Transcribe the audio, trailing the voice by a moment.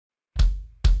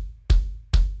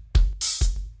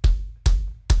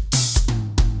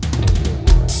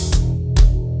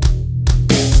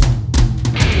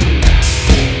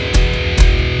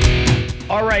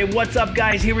right, what's up,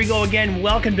 guys? Here we go again.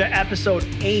 Welcome to episode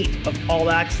 8 of All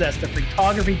Access, the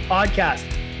Freaktography podcast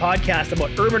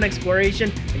about urban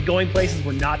exploration and going places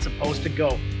we're not supposed to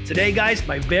go. Today, guys,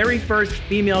 my very first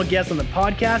female guest on the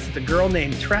podcast is a girl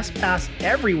named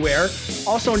TrespassEverywhere,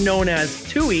 also known as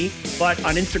Twoey, but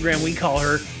on Instagram we call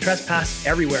her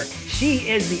TrespassEverywhere. She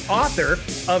is the author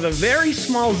of a very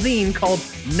small zine called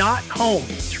Not Home,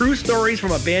 True Stories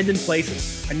from Abandoned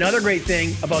Places. Another great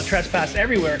thing about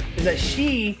TrespassEverywhere is that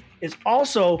she is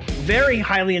also very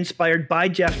highly inspired by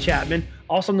Jeff Chapman,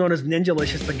 also known as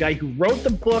Ninjalicious, the guy who wrote the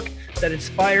book that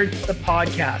inspired the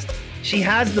podcast. She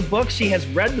has the book. She has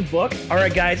read the book. All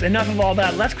right, guys, enough of all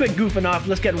that. Let's quit goofing off.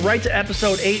 Let's get right to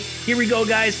episode 8. Here we go,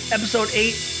 guys. Episode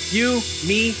 8, you,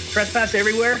 me, Trespass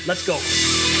Everywhere. Let's go.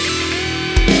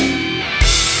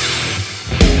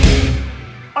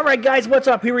 All right, guys, what's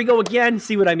up? Here we go again.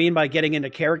 See what I mean by getting into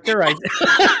character? I know,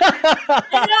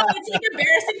 it's like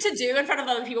embarrassing to do in front of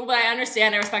other people, but I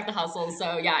understand. I respect the hustle.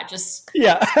 So yeah,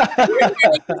 Yeah.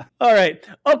 All right.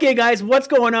 Okay, guys, what's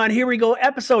going on? Here we go.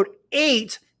 Episode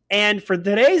 8. And for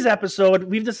today's episode,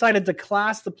 we've decided to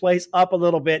class the place up a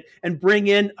little bit and bring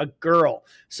in a girl.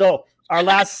 So our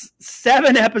last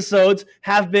 7 episodes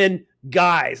have been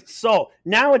guys. So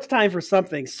now it's time for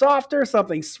something softer,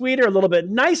 something sweeter, a little bit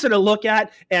nicer to look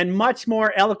at, and much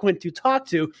more eloquent to talk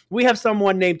to. We have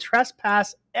someone named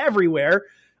TrespassEverywhere.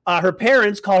 Her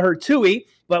parents call her Twoey,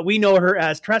 but we know her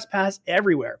as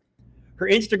TrespassEverywhere. Her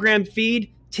Instagram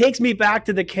feed takes me back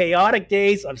to the chaotic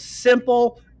days of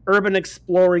simple urban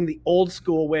exploring the old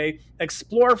school way.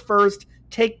 Explore first,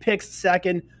 take pics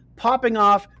second, popping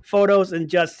off photos and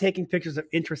just taking pictures of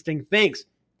interesting things.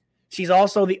 She's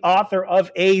also the author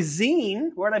of a zine.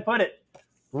 Where'd I put it?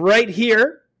 Right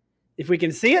here, if we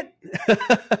can see it.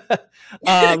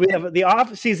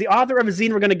 She's the author of a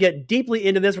zine. We're going to get deeply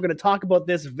into this. We're going to talk about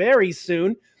this very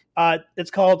soon.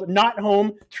 It's called Not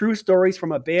Home, True Stories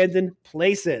from Abandoned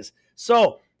Places.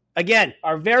 So, again,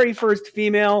 our very first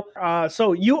female.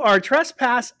 So you are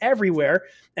TrespassEverywhere,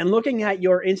 and looking at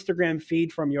your Instagram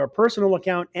feed from your personal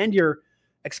account and your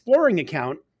exploring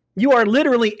account, you are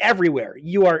literally everywhere.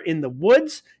 You are in the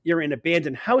woods, you're in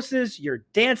abandoned houses, you're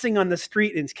dancing on the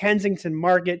street in Kensington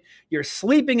Market, you're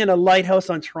sleeping in a lighthouse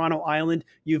on Toronto Island,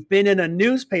 you've been in a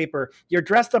newspaper, you're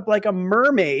dressed up like a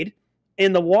mermaid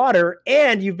in the water,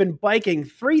 and you've been biking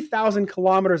 3,000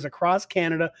 kilometers across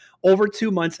Canada over 2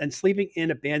 months and sleeping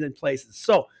in abandoned places.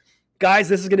 So, guys,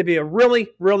 this is going to be a really,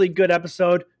 really good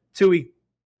episode. Twoey,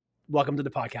 welcome to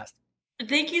the podcast.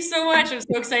 Thank you so much. I'm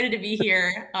so excited to be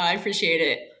here. I appreciate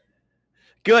it.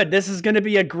 Good. This is going to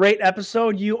be a great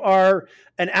episode. You are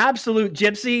an absolute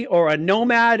gypsy or a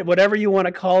nomad, whatever you want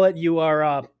to call it. You are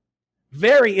a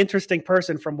very interesting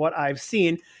person from what I've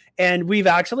seen, and we've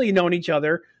actually known each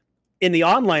other in the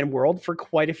online world for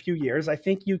quite a few years. I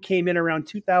think you came in around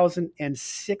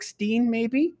 2016,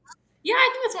 maybe? Yeah, I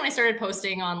think that's when I started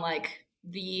posting on like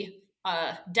the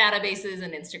databases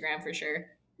and Instagram for sure.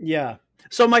 Yeah.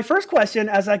 So my first question,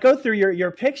 as I go through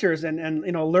your pictures and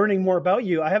you know, learning more about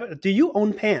you, do you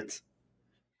own pants?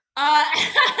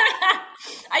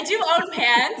 I do own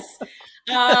pants.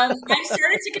 I've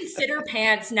started to consider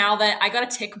pants now that I got a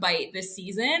tick bite this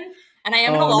season. And I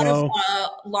am in a lot of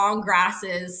long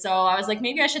grasses, so I was like,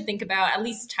 maybe I should think about at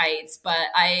least tights, but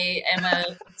I am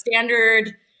a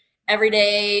standard,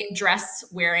 everyday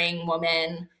dress-wearing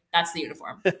woman. That's the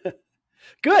uniform.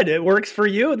 Good. It works for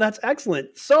you, and that's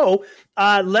excellent. So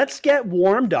let's get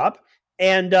warmed up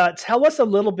and tell us a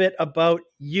little bit about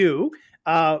you,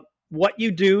 what you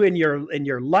do in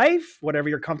your life, whatever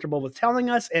you're comfortable with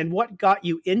telling us, and what got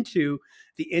you into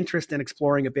the interest in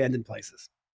exploring abandoned places.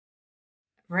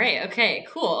 Right. Okay,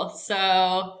 cool.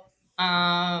 So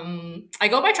I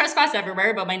go by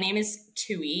TrespassEverywhere, but my name is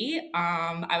Twoey.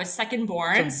 I was second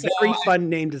born. It's a very fun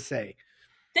name to say.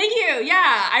 Thank you.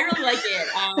 Yeah, I really like it.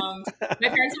 My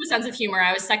parents have a sense of humor.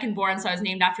 I was second born, so I was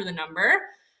named after the number.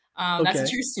 That's a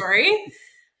true story.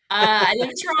 I live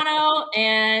in Toronto,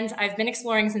 and I've been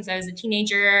exploring since I was a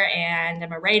teenager, and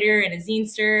I'm a writer and a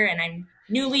zinester, and I'm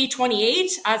newly 28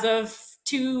 as of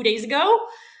 2 days ago.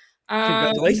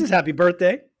 Congratulations. Happy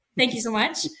birthday. Thank you so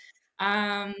much.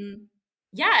 Yeah.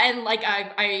 And like,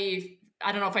 I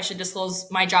don't know if I should disclose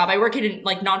my job. I work in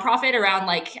like nonprofit around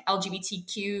like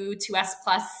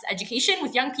LGBTQ2S+ education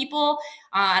with young people.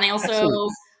 And I also,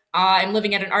 I'm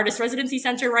living at an artist residency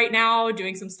center right now,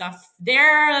 doing some stuff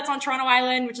there that's on Toronto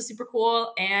Island, which is super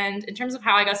cool. And in terms of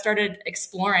how I got started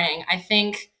exploring, I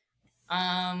think,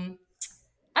 I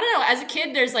don't know, as a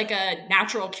kid, there's like a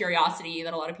natural curiosity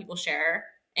that a lot of people share.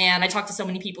 And I talk to so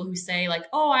many people who say like,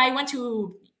 oh, I went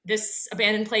to this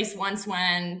abandoned place once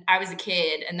when I was a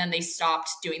kid, and then they stopped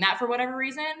doing that for whatever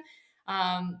reason.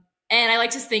 And I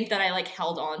like to think that I like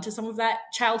held on to some of that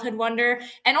childhood wonder.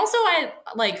 And also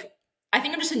I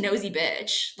think I'm just a nosy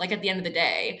bitch. Like at the end of the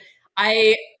day,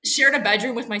 I shared a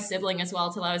bedroom with my sibling as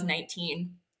well till I was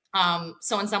 19.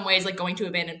 So in some ways, like going to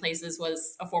abandoned places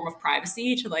was a form of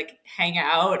privacy to like hang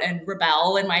out and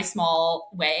rebel in my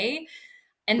small way.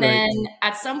 And then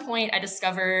at some point, I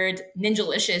discovered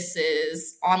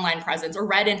Ninjalicious's online presence or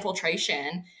read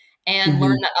Infiltration and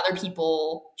learned that other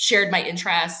people shared my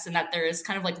interests and that there's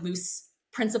kind of like loose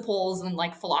principles and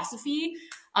like philosophy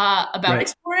about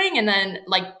exploring. And then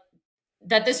like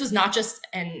that this was not just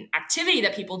an activity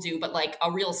that people do, but like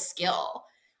a real skill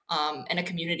and a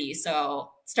community.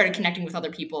 So started connecting with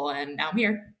other people and now I'm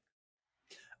here.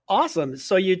 Awesome.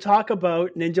 So you talk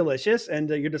about Ninjalicious and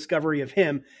your discovery of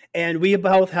him, and we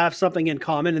both have something in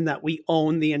common in that we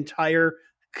own the entire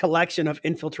collection of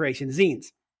Infiltration zines.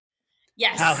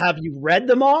 Yes. How have you read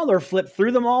them all or flipped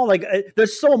through them all? Like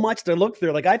there's so much to look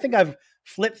through. Like I think I've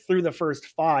flipped through the first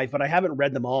 5, but I haven't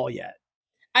read them all yet.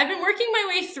 I've been working my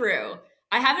way through.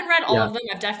 I haven't read all of them.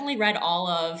 I've definitely read all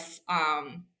of,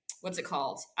 what's it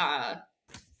called? I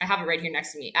have it right here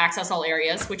next to me. Access All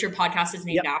Areas, which your podcast is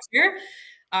named after.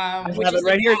 I have it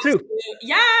right here too.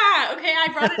 Yeah. Okay. I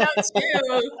brought it out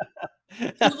too.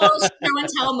 A little show and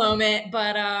tell moment,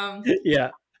 but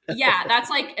yeah, that's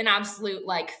like an absolute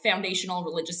like foundational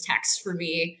religious text for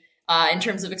me in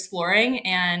terms of exploring.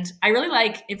 And I really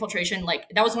like Infiltration. Like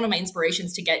that was one of my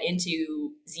inspirations to get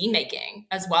into zine making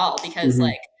as well, because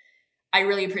like I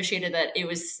really appreciated that it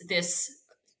was this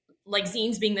like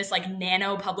zines being this like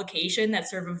nano publication that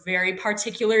serve a very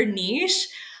particular niche.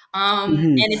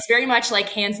 And it's very much like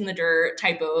hands in the dirt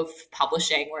type of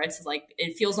publishing where it's like,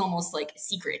 it feels almost like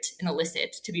secret and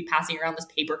illicit to be passing around this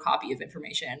paper copy of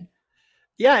information.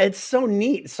 Yeah, it's so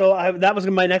neat. So that was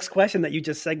my next question that you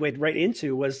just segued right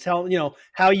into was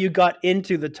how you got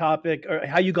into the topic or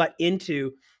how you got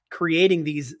into creating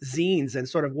these zines and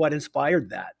sort of what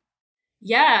inspired that.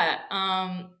 Yeah.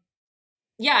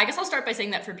 Yeah, I guess I'll start by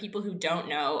saying that for people who don't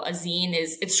know, a zine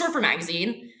it's short for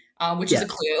magazine. Which is a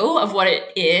clue of what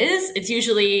it is. It's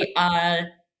usually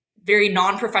very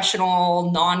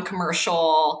non-professional,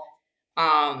 non-commercial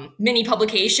mini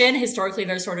publication. Historically,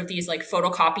 there's sort of these like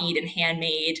photocopied and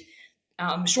handmade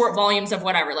short volumes of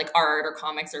whatever, like art or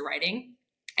comics or writing.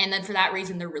 And then for that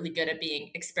reason, they're really good at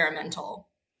being experimental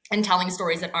and telling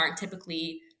stories that aren't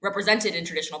typically represented in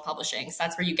traditional publishing. So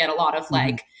that's where you get a lot of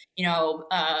like,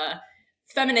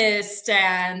 feminist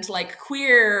and like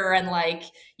queer and like,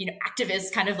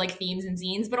 activist kind of like themes and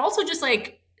zines, but also just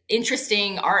like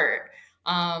interesting art.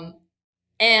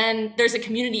 And there's a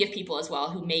community of people as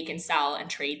well who make and sell and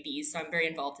trade these. So I'm very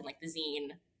involved in like the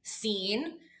zine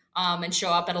scene and show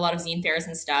up at a lot of zine fairs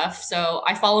and stuff. So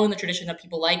I follow in the tradition of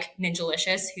people like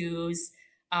Ninjalicious, whose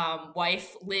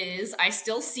wife, Liz, I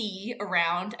still see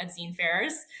around at zine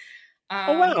fairs.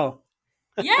 Oh, wow.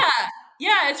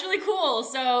 Yeah, it's really cool.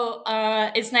 So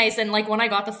it's nice. And like when I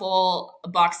got the full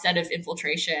box set of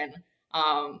Infiltration,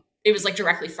 it was like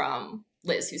directly from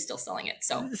Liz, who's still selling it.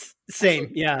 So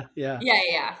same. Yeah.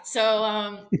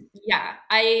 So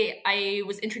I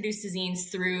was introduced to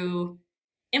zines through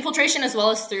Infiltration as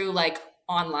well as through like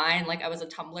online. Like I was a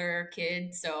Tumblr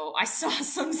kid, so I saw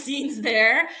some zines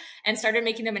there and started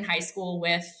making them in high school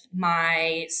with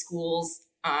my school's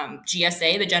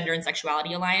GSA, the Gender and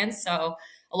Sexuality Alliance. So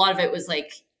a lot of it was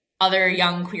like other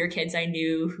young queer kids I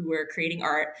knew who were creating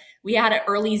art. We had an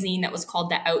early zine that was called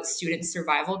the Out Student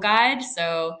Survival Guide.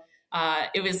 So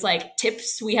it was like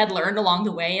tips we had learned along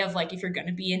the way of like, if you're going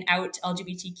to be an out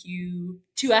LGBTQ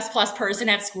 2S plus person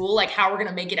at school, like how we're going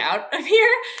to make it out of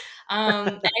here.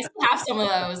 And I still have some of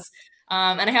those.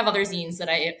 And I have other zines that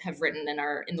I have written and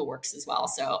are in the works as well.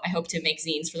 So I hope to make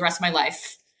zines for the rest of my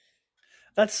life.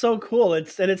 That's so cool.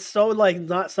 It's so like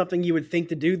not something you would think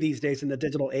to do these days in the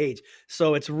digital age.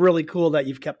 So it's really cool that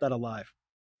you've kept that alive.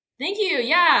 Thank you.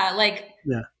 Yeah.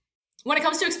 When it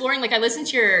comes to exploring, like I listened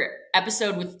to your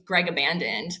episode with Greg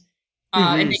Abandoned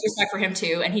and big respect for him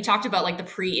too. And he talked about like the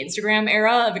pre-Instagram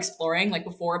era of exploring, like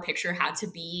before a picture had to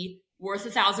be worth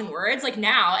 1,000 words, like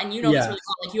now. And this really well,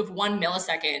 like you have 1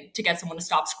 millisecond to get someone to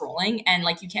stop scrolling. And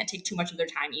like, you can't take too much of their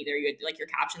time either. Like your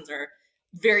captions are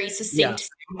very succinct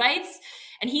bites.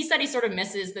 And he said he sort of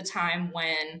misses the time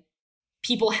when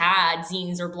people had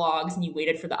zines or blogs and you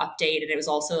waited for the update. And it was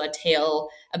also a tale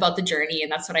about the journey.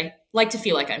 And that's what I like to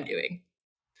feel like I'm doing.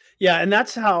 Yeah. And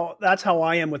that's how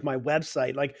I am with my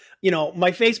website. Like,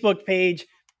 my Facebook page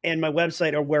and my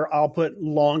website are where I'll put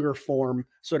longer form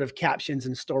sort of captions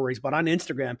and stories. But on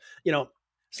Instagram,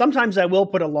 Sometimes I will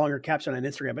put a longer caption on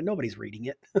Instagram, but nobody's reading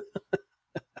it.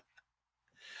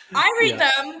 I read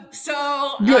them,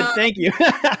 so good. Thank you.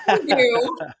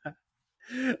 you.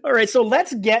 All right, so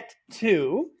let's get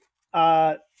to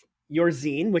your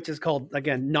zine, which is called,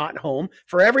 again, Not Home.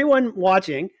 For everyone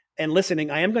watching and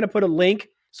listening, I am going to put a link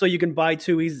so you can buy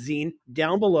Twoey's zine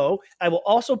down below. I will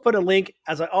also put a link,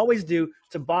 as I always do,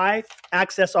 to buy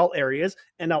Access All Areas,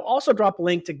 and I'll also drop a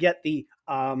link to get the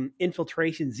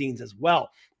Infiltration zines as well.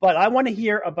 But I want to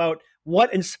hear about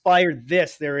what inspired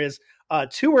this. There is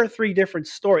 2 or 3 different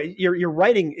stories. Your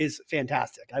writing is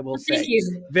fantastic, I will say. Thank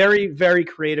you. Very, very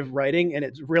creative writing, and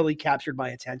it's really captured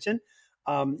my attention.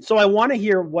 So I want to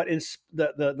hear what is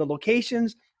the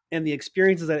locations and the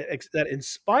experiences that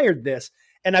inspired this.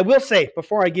 And I will say,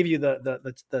 before I give you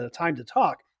the time to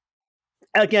talk,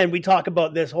 again, we talk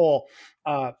about this whole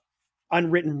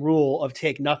unwritten rule of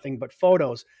take nothing but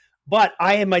photos. But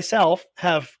I myself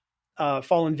have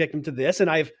fallen victim to this, and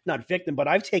I've not victim, but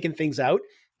I've taken things out.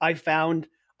 I found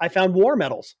war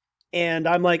medals, and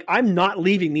I'm like, I'm not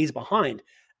leaving these behind.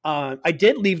 I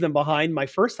did leave them behind my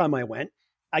first time I went.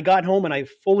 I got home and I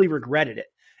fully regretted it.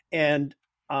 And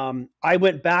I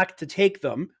went back to take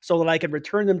them so that I could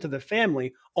return them to the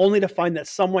family, only to find that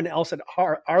someone else had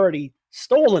already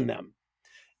stolen them.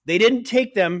 They didn't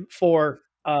take them for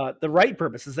the right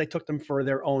purposes. They took them for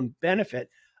their own benefit.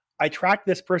 I tracked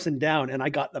this person down and I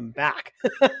got them back.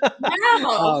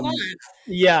 Wow.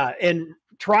 Yeah. And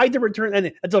tried to return.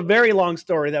 And it's a very long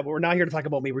story that we're not here to talk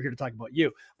about me. We're here to talk about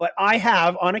you. But I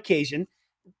have on occasion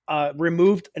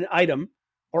removed an item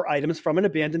or items from an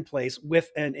abandoned place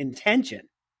with an intention,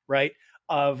 right,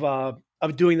 of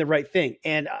doing the right thing.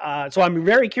 And so I'm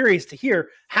very curious to hear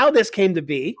how this came to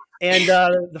be. And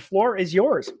the floor is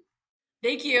yours.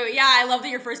 Thank you. Yeah, I love that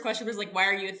your first question was like, why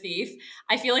are you a thief?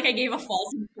 I feel like I gave a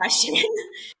false impression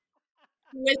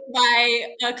with my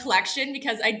collection,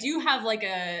 because I do have like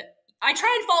I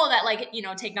try and follow that, like, you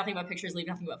know, take nothing but pictures, leave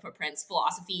nothing but footprints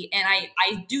philosophy. And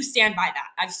I do stand by that.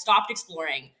 I've stopped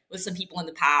exploring with some people in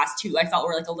the past who I felt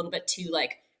were like a little bit too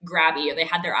like grabby, or they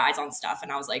had their eyes on stuff.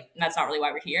 And I was like, that's not really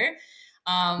why we're here.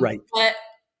 Right. But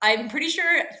I'm pretty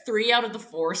sure 3 out of the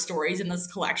 4 stories in this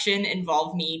collection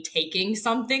involve me taking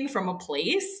something from a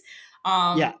place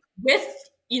with,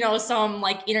 you know, some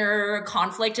like inner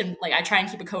conflict. And like, I try and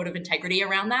keep a code of integrity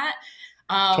around that.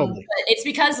 Totally. But it's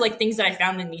because like things that I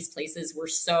found in these places were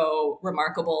so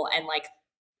remarkable and like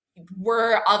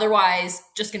were otherwise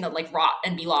just gonna like rot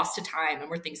and be lost to time, and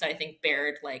were things that I think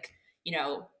bared like, you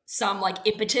know, some like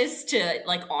impetus to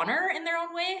like honor in their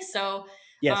own way. So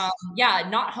yes. Yeah,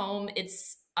 Not Home.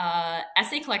 It's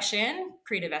essay collection,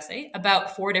 creative essay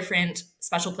about 4 different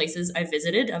special places I've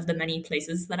visited, of the many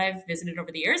places that I've visited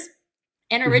over the years.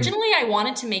 And originally I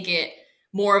wanted to make it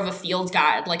more of a field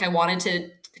guide. Like I wanted to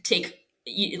take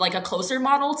like a closer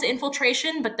model to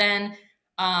Infiltration, but then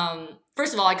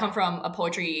first of all, I come from a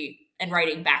poetry and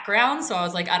writing background, so I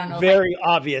was like, I don't know. Very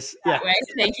obvious. That way.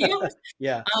 Thank you.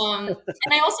 Yeah. And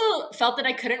I also felt that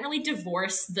I couldn't really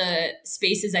divorce the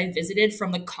spaces I visited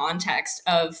from the context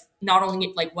of not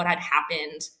only like what had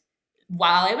happened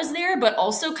while I was there, but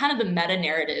also kind of the meta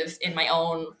narrative in my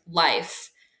own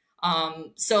life.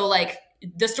 So like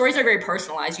the stories are very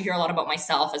personalized. You hear a lot about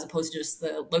myself as opposed to just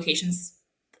the locations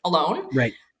alone.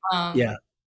 Right. Yeah.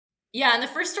 And the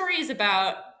first story is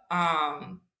about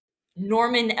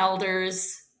Norman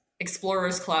Edler's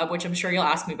Explorers Club, which I'm sure you'll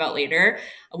ask me about later,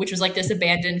 which was like this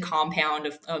abandoned compound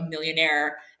of a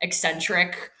millionaire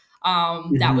eccentric.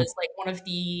 That was like one of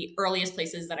the earliest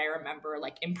places that I remember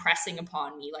like impressing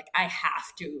upon me, like I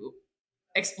have to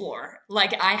explore,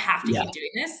 like I have to keep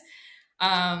doing this.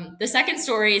 The second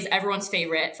story is everyone's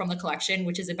favorite from the collection,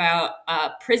 which is about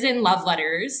prison love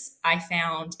letters I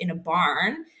found in a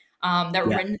barn that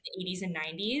were written in the 80s and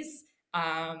 90s.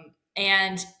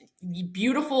 And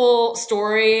beautiful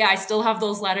story. I still have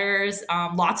those letters.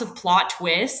 Lots of plot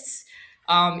twists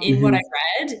in what I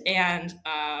read, and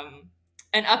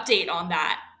an update on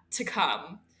that to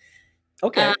come.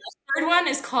 Okay. The third one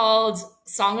is called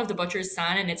Song of the Butcher's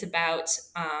Son, and it's about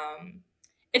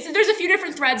there's a few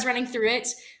different threads running through it.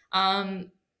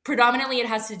 Predominantly, it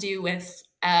has to do with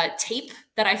tape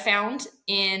that I found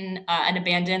in an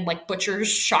abandoned like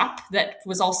butcher's shop that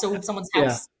was also someone's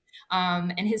house.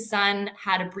 And his son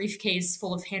had a briefcase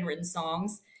full of handwritten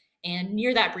songs, and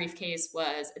near that briefcase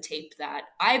was a tape that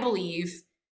I believe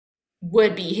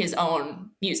would be his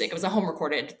own music. It was a home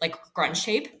recorded like grunge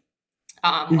tape,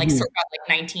 like sort of like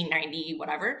 1990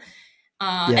 whatever.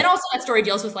 And also that story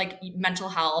deals with like mental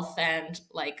health and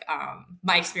like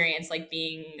my experience like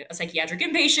being a psychiatric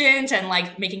inpatient, and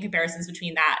like making comparisons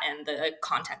between that and the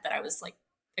content that I was like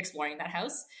exploring in that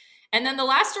house. And then the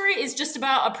last story is just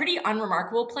about a pretty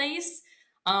unremarkable place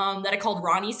that I called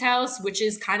Ronnie's house, which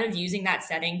is kind of using that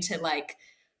setting to like,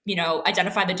 you know,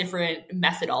 identify the different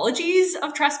methodologies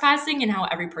of trespassing and how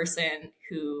every person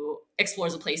who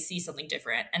explores a place sees something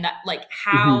different. And that like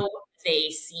how they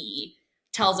see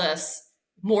tells us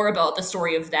more about the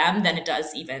story of them than it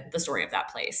does even the story of that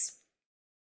place.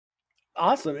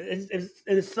 Awesome.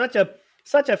 It's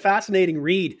such a fascinating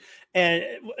read. And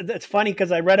it's funny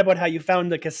because I read about how you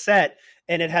found the cassette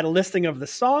and it had a listing of the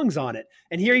songs on it.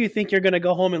 And here you think you're going to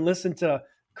go home and listen to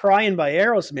Crying by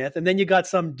Aerosmith, and then you got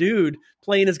some dude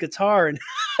playing his guitar and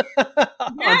yeah,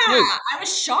 I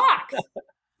was shocked.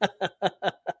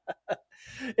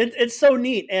 It's so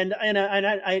neat. And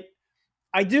I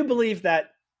do believe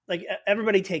that like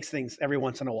everybody takes things every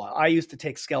once in a while. I used to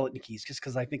take skeleton keys just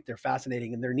because I think they're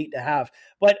fascinating and they're neat to have.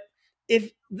 But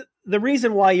if the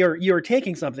reason why you're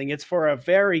taking something, it's for a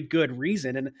very good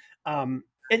reason. And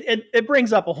it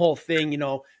brings up a whole thing, you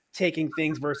know, taking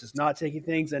things versus not taking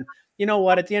things. And you know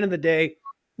what, at the end of the day,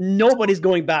 nobody's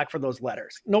going back for those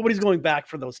letters. Nobody's going back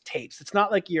for those tapes. It's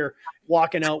not like you're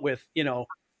walking out with, you know,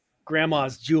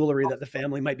 grandma's jewelry that the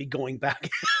family might be going back.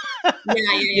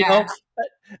 You know?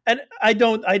 And I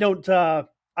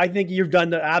think you've done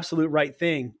the absolute right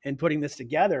thing in putting this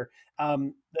together.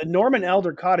 The Norman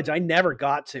Edler cottage, I never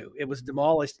got to. It was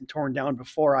demolished and torn down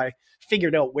before I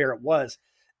figured out where it was.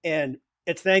 And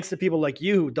it's thanks to people like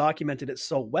you who documented it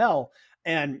so well.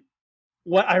 And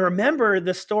what I remember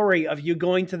the story of you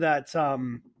going to that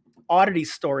oddity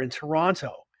store in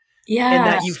Toronto. Yeah. And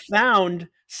that you found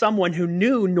someone who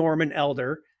knew Norman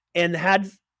Edler and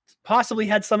possibly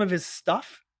had some of his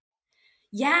stuff.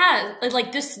 Yeah,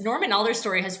 like this Norman Edler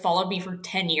story has followed me for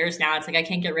 10 years now. It's like I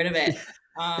can't get rid of it.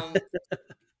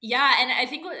 Yeah, and I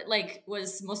think what like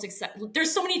was most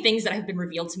there's so many things that have been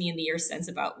revealed to me in the years since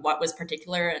about what was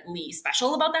particularly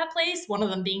special about that place. One of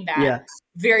them being that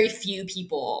very few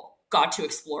people got to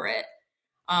explore it.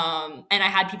 And I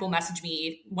had people message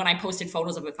me when I posted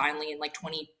photos of it finally in like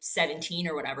 2017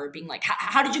 or whatever, being like,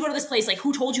 how did you go to this place? Like,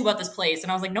 who told you about this place?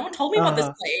 And I was like, no one told me about this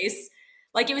place.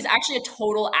 Like, it was actually a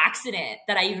total accident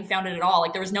that I even found it at all.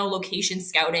 Like, there was no location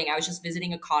scouting. I was just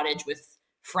visiting a cottage with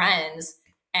friends.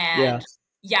 And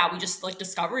we just like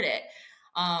discovered it.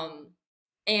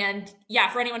 And yeah,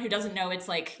 for anyone who doesn't know, it's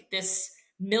like this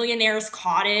millionaire's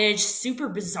cottage, super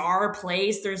bizarre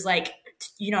place. There's like,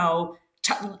 you know,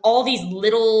 all these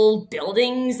little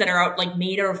buildings that are like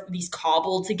made of these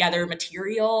cobbled together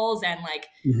materials. And like,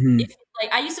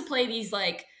 I used to play these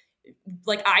like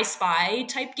I Spy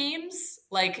type games,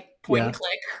 like point and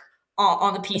click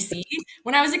on the PC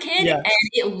when I was a kid. And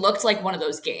it looked like one of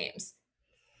those games.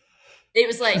 It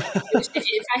was like,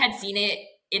 if I had seen it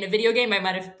in a video game, I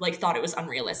might have like thought it was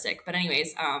unrealistic. But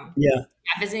anyways,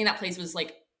 visiting that place was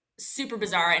like super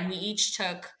bizarre. And we each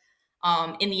took,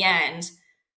 in the end,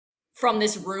 from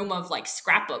this room of like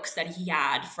scrapbooks that he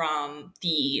had from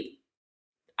the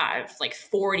like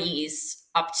 40s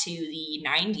up to the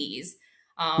 90s.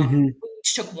 We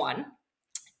each took one.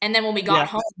 And then when we got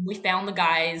home, we found the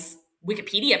guy's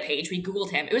Wikipedia page. We Googled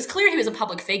him. It was clear he was a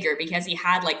public figure because he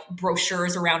had like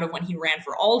brochures around of when he ran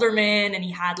for alderman, and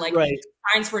he had like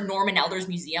signs for Norman Edler's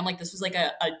museum. Like this was like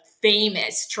a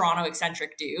famous Toronto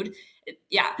eccentric dude.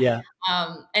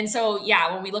 And so,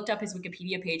 when we looked up his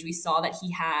Wikipedia page, we saw that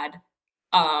he had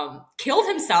killed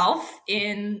himself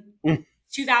in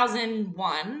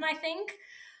 2001, I think.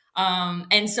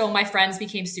 And so my friends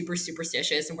became super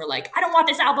superstitious and were like, I don't want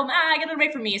this album. Get it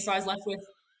away from me. So I was left with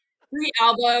 3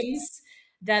 albums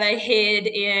that I hid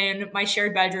in my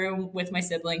shared bedroom with my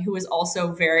sibling, who was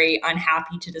also very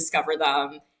unhappy to discover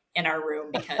them in our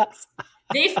room because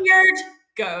they feared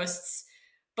ghosts.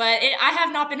 But I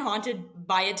have not been haunted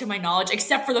by it to my knowledge,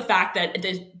 except for the fact that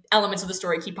the elements of the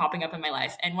story keep popping up in my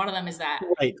life. And one of them is that,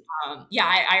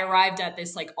 I arrived at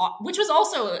this, like, which was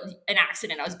also an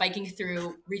accident. I was biking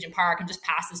through Regent Park and just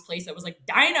passed this place that was like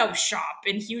Dino Shop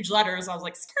in huge letters. I was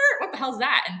like, skirt, what the hell's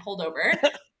that? And pulled over.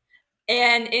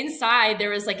 And inside there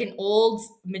was like an old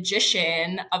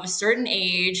magician of a certain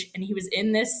age. And he was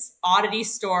in this oddity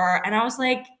store. And I was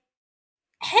like,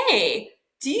 hey,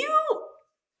 do you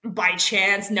by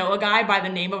chance know a guy by the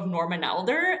name of Norman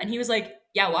Edler? And he was like,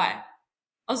 yeah, why?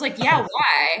 I was like, yeah,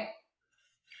 why?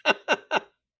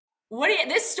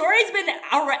 This story's been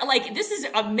like, this is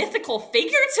a mythical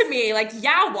figure to me. Like,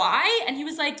 yeah, why? And he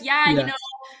was like, you know,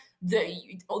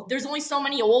 there's only so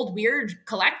many old weird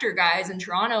collector guys in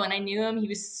Toronto, and I knew him. He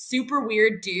was super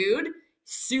weird dude,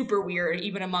 super weird,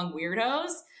 even among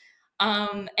weirdos.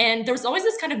 And there was always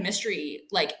this kind of mystery,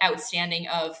 like outstanding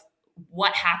of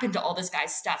what happened to all this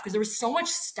guy's stuff, because there was so much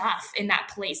stuff in that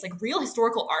place, like real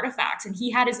historical artifacts. And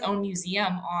he had his own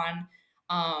museum on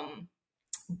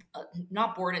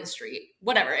not Borden Street,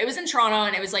 whatever. It was in Toronto,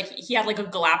 and it was like he had like a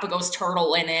Galapagos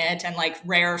turtle in it and like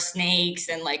rare snakes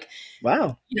and like,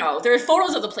 wow, you know, there are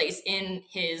photos of the place in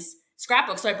his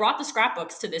scrapbook. So I brought the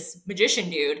scrapbooks to this magician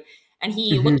dude, and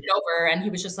he looked it over, and he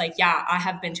was just like, yeah, I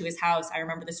have been to his house. I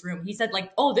remember this room. He said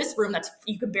like, oh, this room, that's,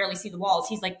 you can barely see the walls.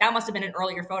 He's like, that must have been an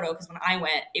earlier photo, because when I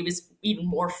went, it was even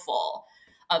more full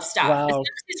of stuff. Wow. It's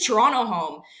his Toronto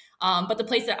home. But the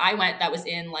place that I went, that was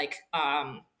in like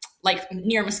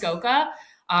near Muskoka,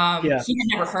 he had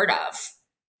never heard of.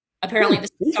 Apparently this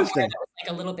is somewhere that was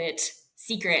like a little bit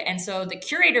secret. And so the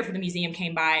curator for the museum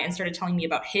came by and started telling me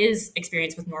about his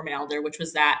experience with Norman Edler, which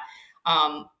was that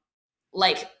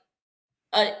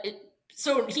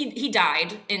so he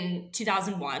died in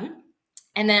 2001.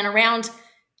 And then around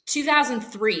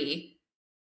 2003,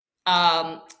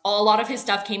 a lot of his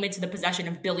stuff came into the possession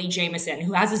of Billy Jameson,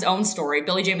 who has his own story.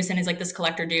 Billy Jameson is like this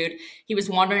collector dude. He was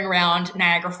wandering around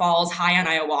Niagara Falls high on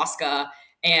ayahuasca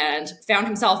and found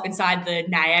himself inside the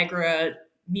Niagara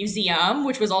Museum,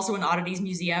 which was also an oddities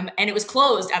museum. And it was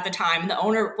closed at the time. And the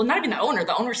owner, well, not even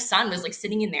the owner's son was like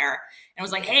sitting in there and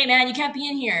was like, hey man, you can't be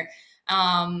in here.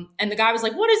 And the guy was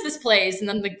like, what is this place? And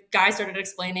then the guy started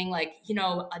explaining like, you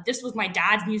know, this was my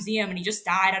dad's museum and he just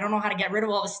died. I don't know how to get rid of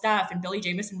all this stuff. And Billy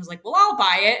Jameson was like, well, I'll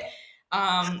buy it.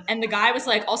 And the guy was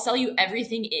like, I'll sell you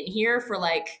everything in here for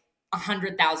like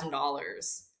 $100,000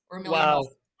 or $1 million.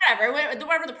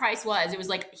 Whatever the price was. It was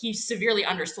like, he severely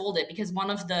undersold it, because one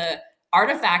of the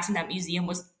artifacts in that museum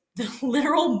was the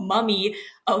literal mummy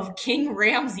of King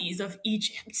Ramses of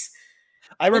Egypt.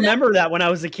 I remember that when I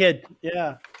was a kid.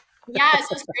 Yeah. Yeah, so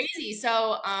it's crazy.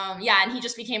 So, and he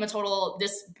just became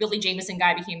this Billy Jameson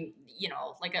guy became, you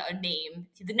know, like a name,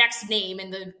 the next name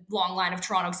in the long line of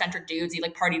Toronto-centric dudes. He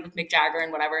like partied with Mick Jagger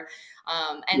and whatever.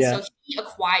 So he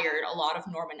acquired a lot of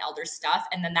Norman Edler's stuff.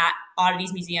 And then that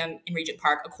Oddities Museum in Regent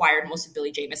Park acquired most of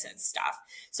Billy Jameson's stuff.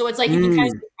 So it's like, you can kind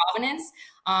of see provenance.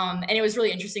 And it was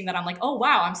really interesting that I'm like, oh,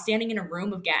 wow, I'm standing in a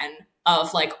room again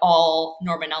of like all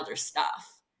Norman Edler's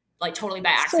stuff, like totally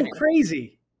by accident. So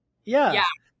crazy. Yeah. Yeah.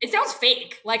 It sounds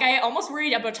fake. Like I almost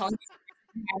worried about telling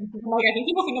people. Like, I think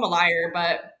people think I'm a liar,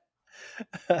 but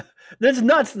that's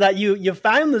nuts that you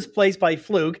found this place by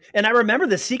fluke. And I remember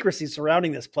the secrecy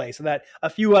surrounding this place, and that a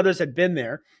few others had been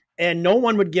there and no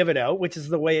one would give it out, which is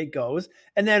the way it goes.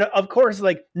 And then of course,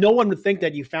 like no one would think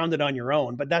that you found it on your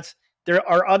own, but there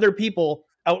are other people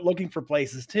out looking for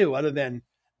places too, other than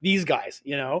these guys,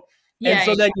 you know? Yeah, and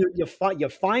so that you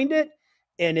find it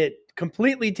and it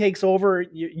completely takes over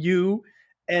you.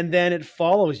 And then it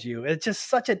follows you. It's just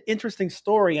such an interesting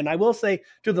story. And I will say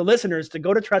to the listeners to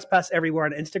go to Trespass Everywhere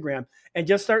on Instagram and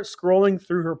just start scrolling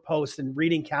through her posts and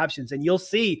reading captions. And you'll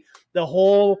see the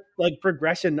whole like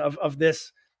progression of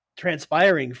this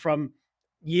transpiring from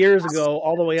years ago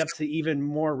all the way up to even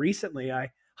more recently.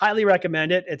 I highly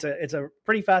recommend it. It's a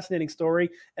pretty fascinating story.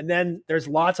 And then there's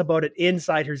lots about it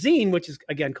inside her zine, which is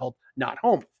again called Not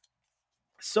Home.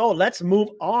 So let's move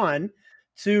on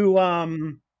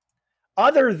to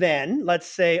other than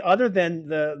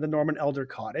the Norman Edler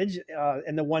cottage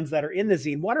and the ones that are in the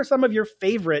zine, what are some of your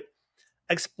favorite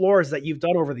explores that you've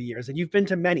done over the years? And you've been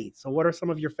to many. So what are some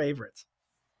of your favorites?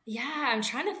 Yeah, I'm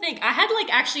trying to think. I had like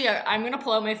I'm going to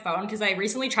pull out my phone because I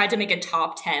recently tried to make a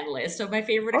top 10 list of my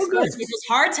favorite explores, which was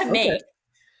hard to make.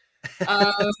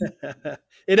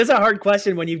 It is a hard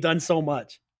question when you've done so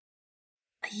much.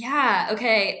 Yeah.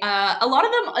 Okay. A lot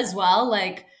of them as well,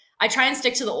 like, I try and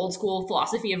stick to the old school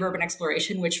philosophy of urban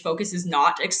exploration, which focuses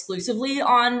not exclusively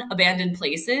on abandoned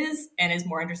places and is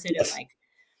more interested in like,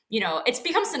 you know, it's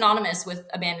become synonymous with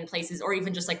abandoned places or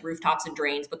even just like rooftops and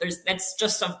drains, but that's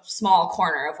just a small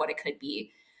corner of what it could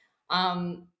be.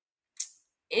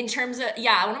 In terms of,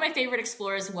 one of my favorite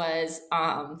explorers was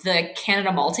the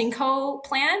Canada Malting Co.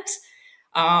 plant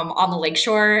on the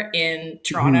lakeshore in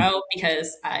Toronto,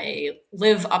 because I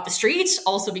live up the street,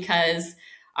 also because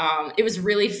it was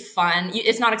really fun.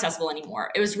 It's not accessible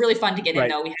anymore. It was really fun to get in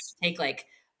though. We had to take like,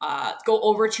 go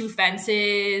over 2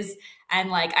 fences, and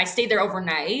like I stayed there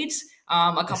overnight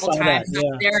a couple times. I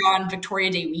was there on Victoria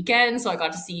Day weekend, so I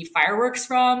got to see fireworks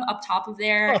from up top of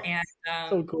there. And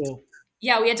so cool.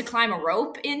 Yeah, we had to climb a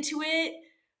rope into it.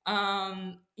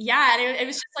 And it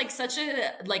was just like such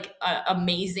a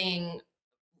amazing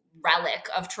relic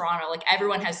of Toronto. Like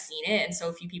everyone has seen it, and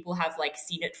so few people have like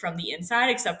seen it from the inside,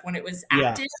 except when it was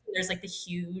active. There's like the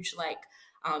huge like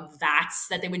vats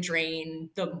that they would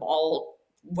drain the malt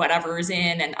whatever's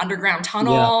in, and underground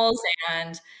tunnels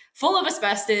and full of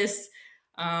asbestos.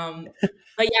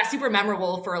 But yeah, super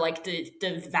memorable for like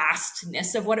the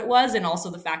vastness of what it was, and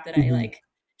also the fact that I like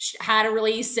had a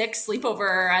really sick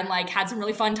sleepover and like had some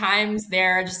really fun times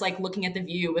there, just like looking at the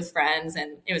view with friends,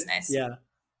 and it was nice. Yeah.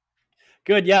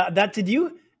 Good. Yeah. Did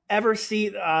you ever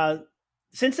see,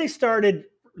 since they started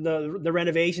the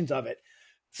renovations of it,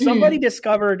 somebody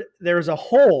discovered there's a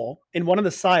hole in one of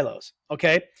the silos.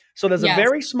 Okay. So there's a Yes.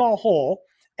 very small hole,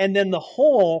 and then the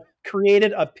hole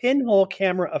created a pinhole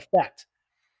camera effect.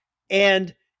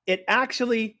 And it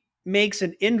actually makes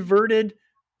an inverted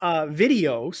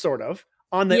video sort of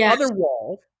on the Yes. other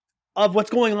wall of what's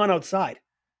going on outside.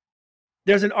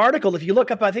 There's an article, if you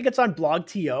look up, I think it's on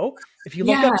BlogTO. If you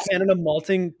look up Yes. Canada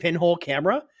Malting pinhole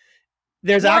camera,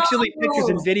 there's Whoa. actually pictures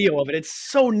and video of it. It's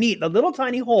so neat. A little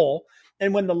tiny hole,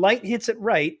 and when the light hits it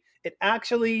right, it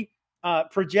actually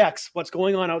projects what's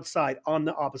going on outside on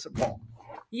the opposite wall.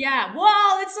 Yeah.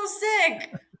 Whoa, that's so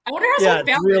sick. I wonder how Yeah, someone it's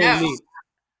found really it out. neat.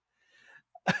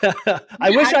 I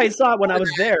wish I saw it when I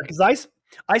was there, because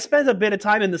I spent a bit of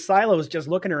time in the silos just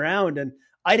looking around, and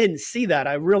I didn't see that.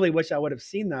 I really wish I would have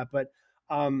seen that. But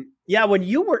yeah, when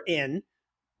you were in,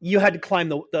 you had to climb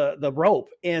the rope,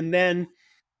 and then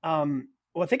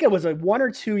well, I think it was 1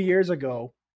 or 2 years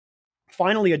ago,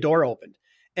 finally a door opened,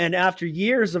 and after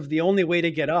years of the only way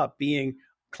to get up being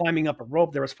climbing up a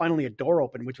rope, there was finally a door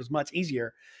open, which was much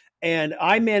easier, and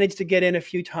I managed to get in a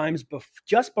few times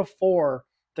just before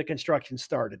the construction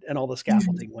started and all the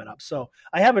scaffolding went up. So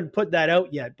I haven't put that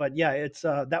out yet, but yeah, it's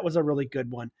that was a really good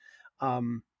one.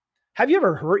 Have you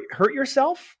ever hurt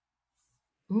yourself?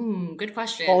 Good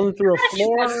question. Falling through a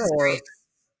floor or?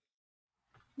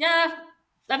 Yeah,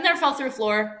 I've never fell through a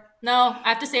floor. No, I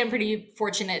have to say I'm pretty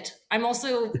fortunate. I'm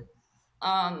also,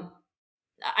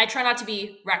 I try not to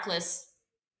be reckless.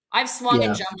 I've swung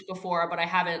and jumped before, but I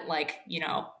haven't like,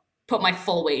 put my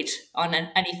full weight on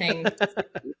anything.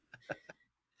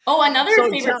 Oh, another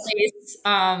favorite place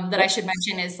that I should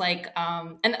mention is like,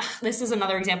 and this is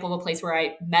another example of a place where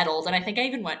I meddled, and I think I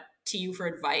even went to you for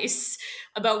advice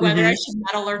about whether I should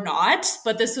meddle or not.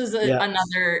 But this was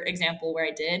another example where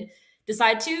I did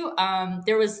decide to.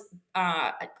 There was,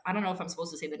 I don't know if I'm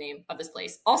supposed to say the name of this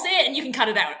place. I'll say it, and you can cut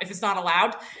it out if it's not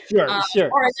allowed. Sure.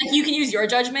 Or like, you can use your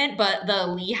judgment. But the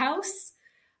Lee House,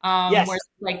 where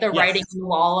like the writing on the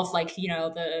wall of like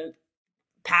the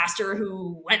pastor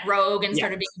who went rogue and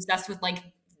started being obsessed with like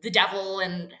the devil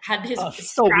and had his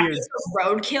so weird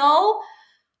roadkill.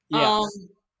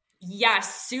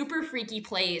 Super freaky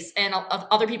place, and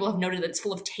other people have noted that it's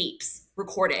full of tapes,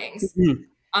 recordings.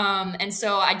 And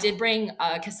so I did bring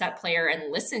a cassette player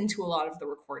and listen to a lot of the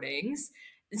recordings,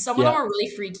 and some of them are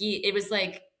really freaky. It was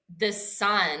like the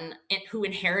son who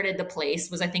inherited the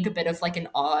place was, I think, a bit of like an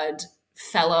odd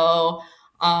fellow.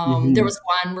 There was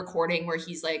one recording where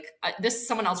he's like,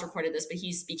 someone else recorded this, but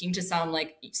he's speaking to some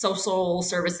like social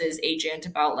services agent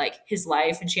about like his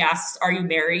life. And she asks, "Are you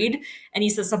married?" And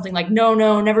he says something like, no,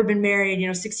 never been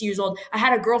married, 60 years old. I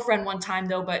had a girlfriend one time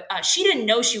though, but she didn't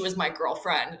know she was my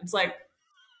girlfriend. It's like,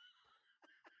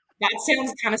 that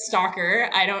sounds kind of stalker.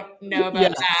 I don't know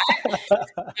about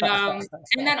that.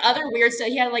 And then other weird stuff.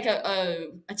 He had like a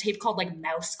tape called like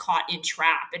Mouse Caught in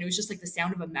Trap. And it was just like the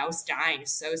sound of a mouse dying.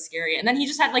 So scary. And then he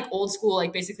just had like old school,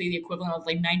 like basically the equivalent of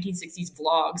like 1960s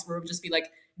vlogs, where it would just be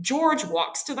like, George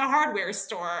walks to the hardware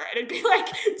store. And it'd be like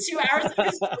 2 hours of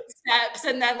his steps.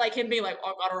 And then like him being like, oh,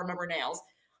 I gotta remember nails.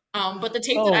 But the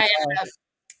tape that I ended up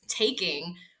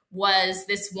taking was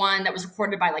this one that was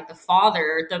recorded by like the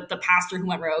father, the pastor who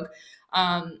went rogue.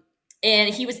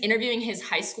 And he was interviewing his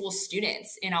high school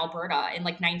students in Alberta in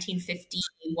like 1950,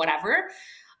 whatever,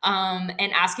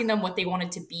 and asking them what they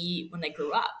wanted to be when they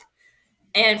grew up.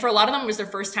 And for a lot of them, it was their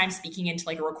first time speaking into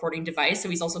like a recording device. So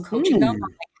he's also coaching them on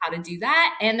like how to do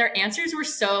that. And their answers were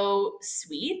so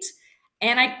sweet.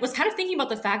 And I was kind of thinking about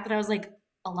the fact that I was like,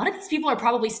 a lot of these people are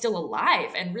probably still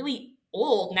alive and really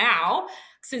old now,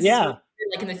 since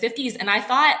like in the 50s. And I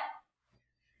thought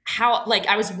how, like,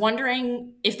 I was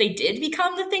wondering if they did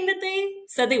become the thing that they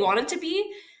said they wanted to be.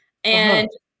 And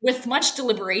with much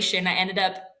deliberation, I ended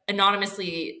up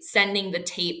anonymously sending the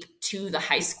tape to the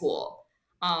high school.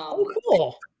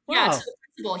 Cool. Wow. Yeah, to the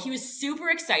principal. He was super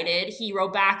excited. He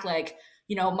wrote back like,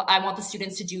 I want the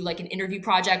students to do like an interview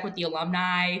project with the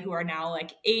alumni who are now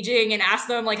like aging, and ask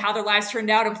them like how their lives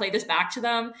turned out and play this back to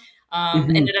them.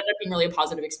 And it ended up being really a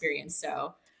positive experience.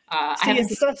 So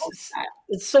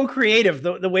it's so creative,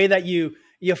 the way that you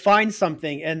find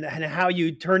something and how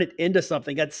you turn it into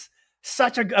something. That's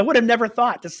I would have never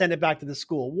thought to send it back to the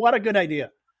school. What a good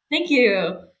idea. Thank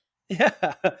you.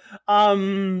 Yeah.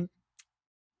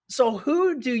 So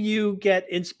who do you get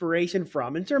inspiration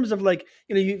from in terms of like,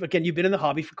 you've been in the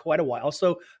hobby for quite a while.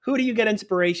 So who do you get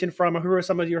inspiration from, or who are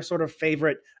some of your sort of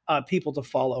favorite people to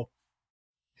follow?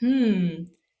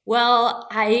 Well,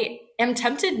 I am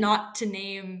tempted not to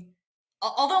name,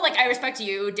 although like I respect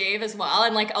you, Dave, as well,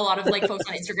 and like a lot of like folks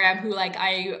on Instagram who like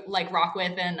I like rock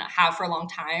with and have for a long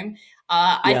time.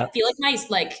 I Yeah. feel like my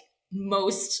like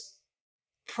most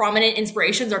prominent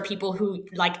inspirations are people who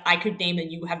like I could name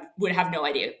and you would have no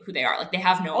idea who they are. Like they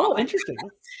have no Oh, online interesting.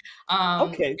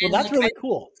 presence. Okay. Well, And that's like I, really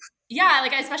cool. yeah,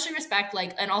 like I especially respect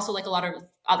like, and also like a lot of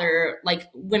other like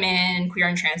women, queer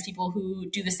and trans people who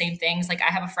do the same things. Like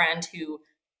I have a friend who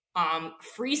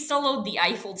free soloed the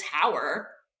Eiffel Tower.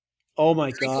 Oh my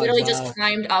Like God. literally just Wow.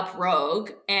 climbed up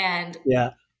Rogue, and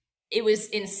Yeah. it was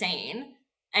insane,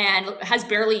 and has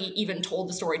barely even told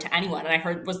the story to anyone. And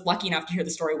I was lucky enough to hear the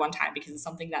story one time because it's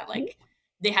something that like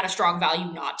they had a strong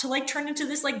value not to like turn into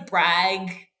this like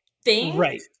brag thing,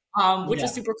 Right. which Yeah.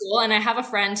 was super cool. And I have a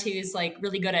friend who's like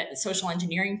really good at social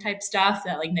engineering type stuff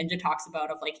that like Ninja talks about,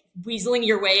 of like weaseling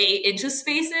your way into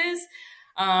spaces.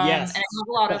 Yes. And I have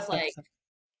a lot of like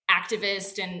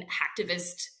activist and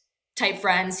hacktivist type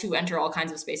friends who enter all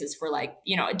kinds of spaces for like,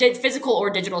 physical or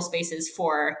digital spaces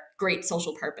for great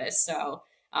social purpose. So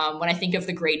when I think of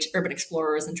the great urban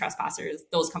explorers and trespassers,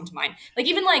 those come to mind. Like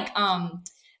even like, I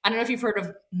don't know if you've heard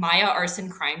of Maya Arson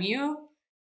Crimeu.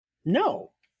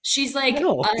 No. She's like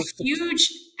No. a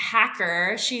huge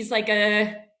hacker. She's like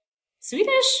a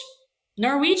Swedish,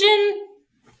 Norwegian,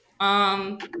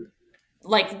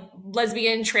 like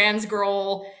lesbian trans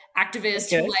girl activist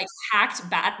Okay. who like hacked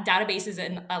databases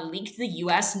and leaked the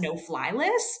US no-fly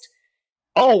list.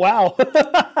 Oh, wow.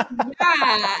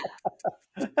 Yeah,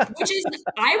 which is,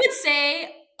 I would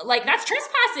say, like that's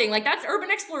trespassing, like that's urban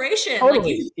exploration. Like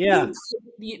Totally. you, Yeah. you,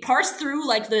 you parse through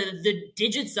like the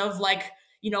digits of like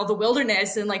the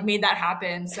wilderness and like made that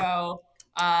happen. So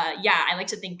yeah, I like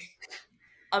to think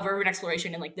of urban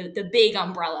exploration in like the big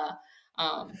umbrella.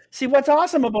 See, what's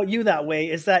awesome about you that way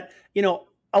is that,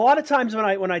 a lot of times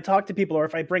when I talk to people or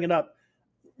if I bring it up,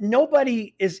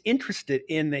 nobody is interested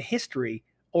in the history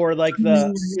or like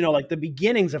like the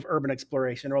beginnings of urban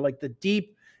exploration or like the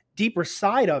deeper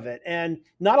side of it. And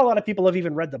not a lot of people have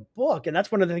even read the book. And that's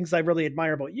one of the things I really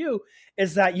admire about you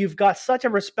is that you've got such a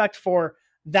respect for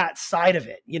that side of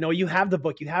it. You have the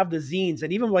book, you have the zines,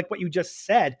 and even like what you just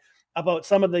said about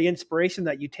some of the inspiration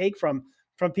that you take from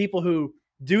people who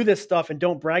do this stuff and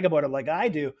don't brag about it like I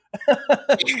do.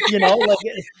 Like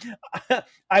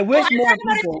I wish I more talk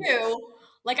about people. it too.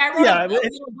 Like I wrote Yeah, a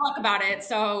little book about it,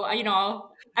 so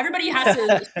everybody has to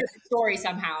hear the story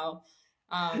somehow.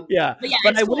 yeah. But yeah,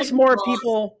 But it's I cool wish when more people.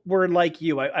 people were like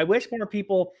you. I wish more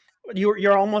people.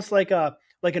 You're almost like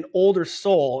an older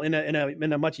soul in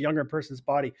a much younger person's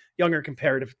body, younger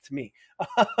comparative to me.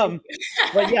 Um,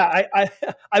 but yeah,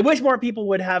 I wish more people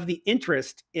would have the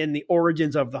interest in the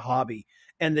origins of the hobby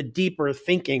and the deeper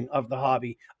thinking of the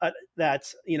hobby.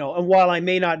 That's and while I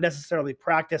may not necessarily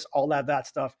practice all that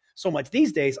stuff so much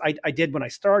these days, I did when I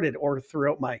started or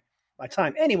throughout my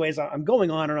time. Anyways, I'm going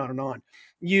on and on and on.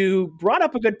 You brought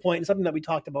up a good point, and something that we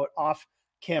talked about off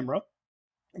camera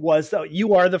was that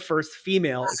you are the first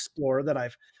female explorer that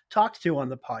I've talked to on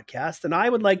the podcast, and I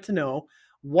would like to know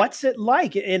what's it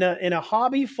like in a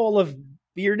hobby full of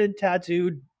bearded,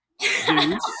 tattooed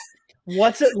dudes.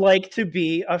 What's it like to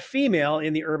be a female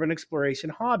in the urban exploration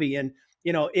hobby? And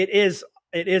it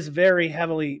is very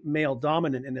heavily male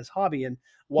dominant in this hobby. And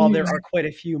while there are quite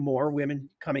a few more women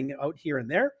coming out here and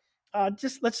there,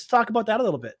 just let's talk about that a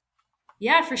little bit.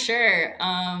 Yeah, for sure.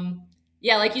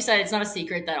 Yeah, like you said, it's not a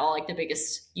secret that all like the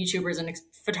biggest YouTubers and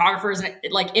photographers and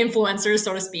like influencers,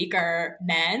 so to speak, are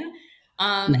men.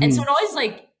 And so it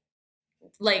always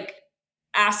like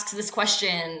asks this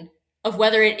question of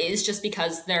whether it is just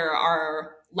because there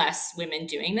are less women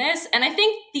doing this. And I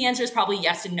think the answer is probably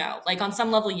yes and no. Like on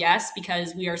some level, yes,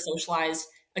 because we are socialized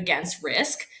against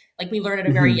risk. Like we learn at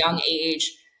a very young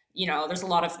age, there's a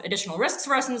lot of additional risks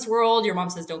for us in this world. Your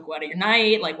mom says, don't go out at your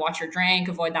night, like watch your drink,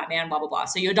 avoid that man, blah, blah, blah.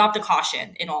 So you adopt a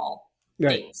caution in all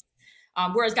Right. things.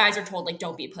 Whereas guys are told like,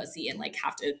 don't be a pussy and like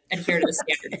have to adhere to the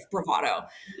standard of bravado.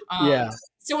 Yeah.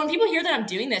 So when people hear that I'm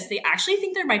doing this, they actually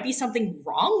think there might be something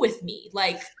wrong with me.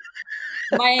 Like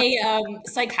my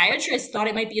psychiatrist thought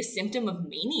it might be a symptom of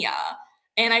mania.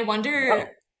 And I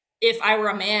wonder if I were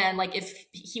a man, like if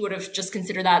he would have just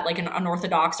considered that like an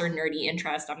unorthodox or nerdy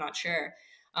interest. I'm not sure.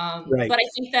 Right. But I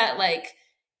think that like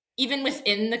even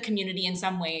within the community in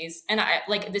some ways, and I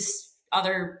like this,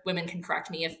 other women can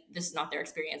correct me if this is not their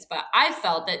experience, but I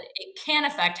felt that it can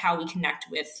affect how we connect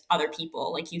with other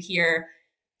people. Like you hear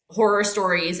horror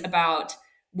stories about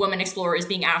woman explorers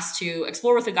being asked to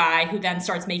explore with a guy who then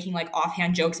starts making like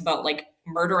offhand jokes about like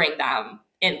murdering them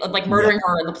and like murdering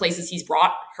her in the places he's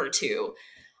brought her to.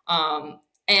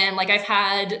 And like I've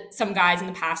had some guys in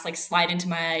the past like slide into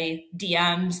my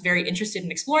DMs very interested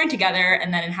in exploring together,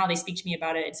 and then in how they speak to me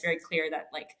about it, it's very clear that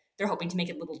like they're hoping to make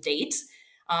it a little date,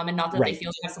 and not that they feel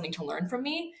they have something to learn from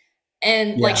me.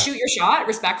 And like shoot your shot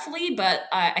respectfully, but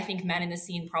I think men in the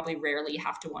scene probably rarely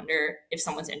have to wonder if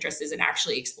someone's interest is in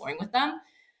actually exploring with them.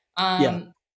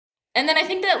 And then I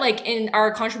think that like in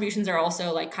our contributions are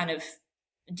also like kind of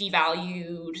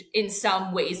devalued in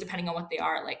some ways depending on what they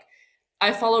are. Like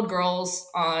I followed girls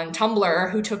on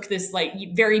Tumblr who took this like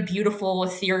very beautiful,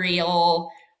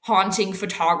 ethereal, haunting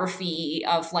photography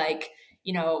of like,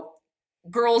 you know,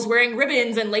 girls wearing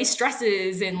ribbons and lace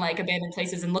dresses in like abandoned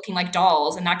places and looking like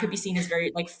dolls. And that could be seen as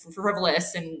very like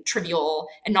frivolous and trivial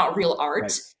and not real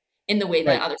art in the way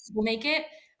that other people make it.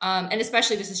 And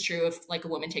especially this is true if like a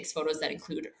woman takes photos that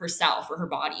include herself or her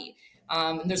body.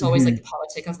 And there's always like the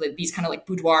politic of these kind of like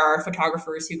boudoir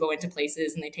photographers who go into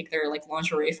places and they take their like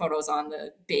lingerie photos on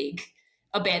the big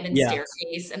abandoned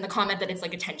staircase, and the comment that it's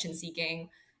like attention seeking.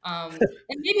 And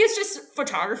maybe it's just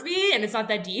photography and it's not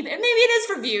that deep, and maybe it is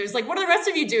for views. Like, what are the rest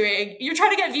of you doing? You're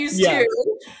trying to get views too.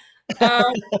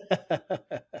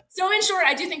 So in short,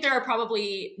 I do think there are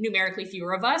probably numerically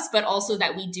fewer of us, but also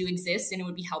that we do exist, and it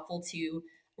would be helpful to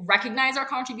recognize our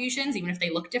contributions, even if they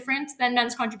look different than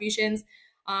men's contributions.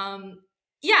 And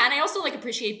I also like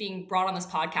appreciate being brought on this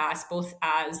podcast, both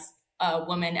as a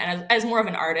woman and as more of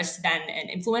an artist than an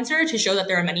influencer, to show that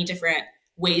there are many different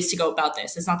ways to go about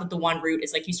this. It's not that the one route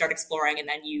is like you start exploring and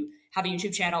then you have a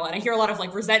YouTube channel. And I hear a lot of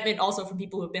like resentment also from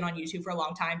people who've been on YouTube for a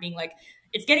long time being like,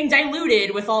 it's getting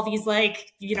diluted with all these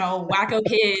like, you know, wacko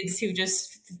kids who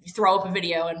just throw up a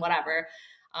video and whatever.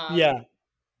 And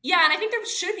I think there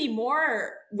should be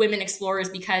more women explorers,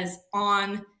 because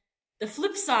on the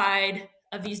flip side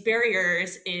of these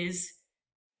barriers is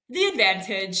the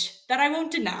advantage that I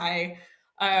won't deny,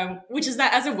 which is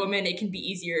that as a woman, it can be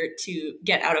easier to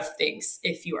get out of things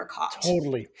if you are caught.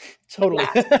 Totally.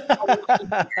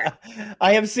 Yeah.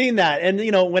 I have seen that. And,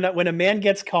 you know, when a man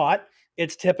gets caught,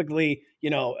 it's typically, you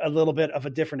know, a little bit of a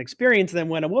different experience than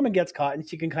when a woman gets caught and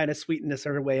she can kind of sweeten this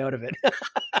her way out of it.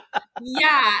 And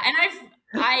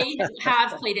I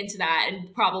have played into that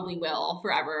and probably will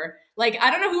forever. Like,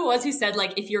 I don't know who it was who said,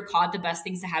 like, if you're caught, the best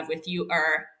things to have with you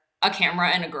are a camera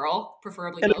and a girl,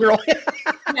 preferably both. A girl.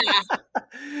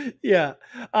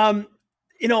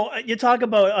 You know, you talk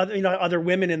about other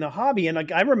women in the hobby, and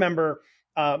like I remember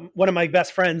one of my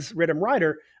best friends, Rhythm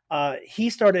Rider, he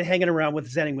started hanging around with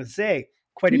Zenning with Zay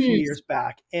quite a few years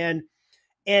back, and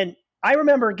I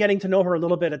remember getting to know her a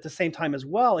little bit at the same time as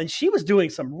well, and she was doing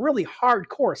some really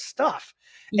hardcore stuff.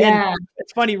 And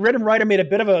it's funny, Rhythm Rider made a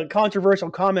bit of a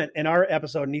controversial comment in our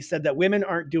episode, and he said that women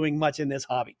aren't doing much in this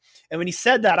hobby. And when he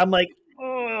said that, I'm like,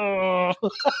 oh.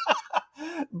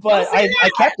 But I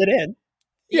kept it in.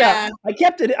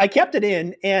 I kept it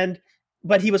in,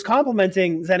 but he was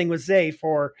complimenting Zenning with Zay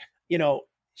for, you know,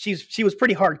 she was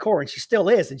pretty hardcore, and she still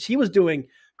is, and she was doing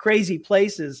crazy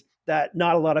places that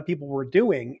not a lot of people were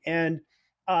doing. And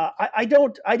I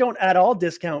don't at all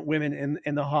discount women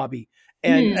in the hobby,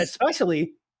 and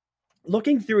especially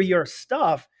looking through your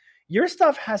stuff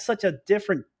has such a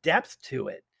different depth to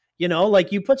it. You know,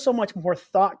 like you put so much more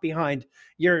thought behind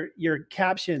your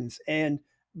captions and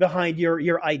behind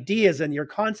your ideas and your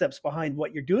concepts behind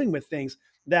what you're doing with things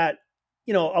that,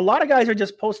 you know, a lot of guys are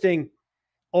just posting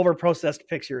over processed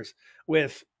pictures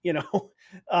with, you know,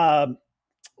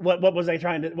 what was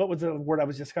the word I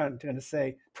was just kind of going to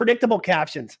say? Predictable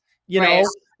captions, you know,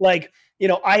 like, you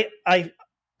know, I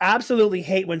absolutely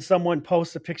hate when someone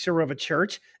posts a picture of a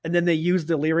church and then they use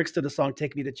the lyrics to the song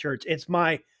 "Take Me to Church." It's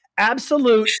my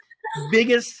absolute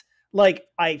biggest, like,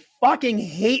 I fucking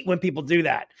hate when people do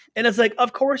that. And it's like,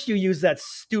 of course you use that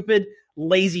stupid,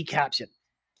 lazy caption.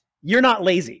 You're not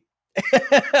lazy.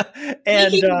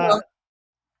 And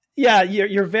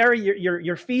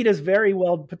your feed is very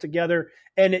well put together,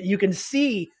 and you can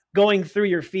see going through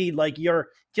your feed, like you're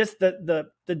just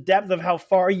the depth of how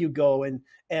far you go,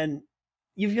 and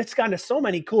you've just gone to so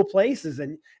many cool places,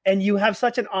 and you have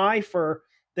such an eye for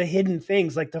the hidden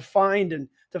things, like to find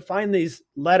these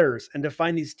letters and to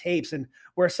find these tapes, and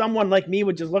where someone like me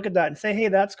would just look at that and say, hey,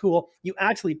 that's cool. You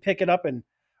actually pick it up and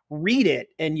read it,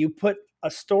 and you put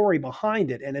a story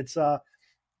behind it. And it's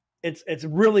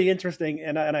really interesting.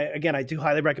 And I do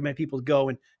highly recommend people go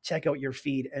and check out your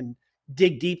feed and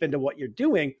dig deep into what you're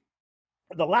doing.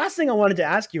 The last thing I wanted to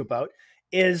ask you about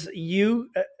is you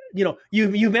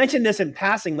mentioned this in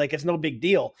passing, like it's no big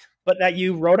deal, but that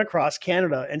you rode across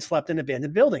Canada and slept in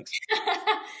abandoned buildings.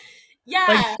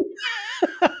 Like,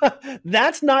 Yeah.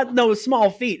 that's not no small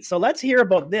feat. So let's hear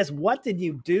about this. What did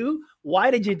you do?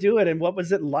 Why did you do it? And what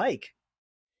was it like?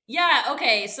 Yeah,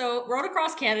 okay. So rode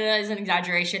across Canada is an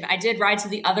exaggeration. I did ride to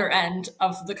the other end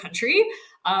of the country.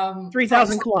 From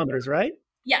 3,000 kilometers, right?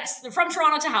 Yes, from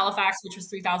Toronto to Halifax, which was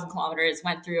 3,000 kilometers,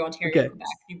 went through Ontario, Okay. Quebec,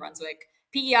 New Brunswick,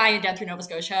 PEI, and down through Nova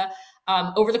Scotia.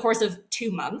 Over the course of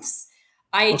 2 months,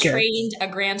 I Okay. trained a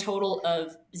grand total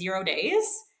of 0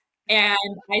 days, and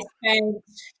I spent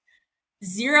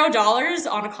 $0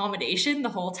 on accommodation the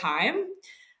whole time.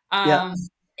 Yeah. Um,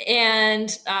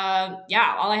 and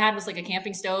yeah, all I had was like a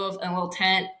camping stove and a little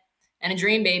tent and a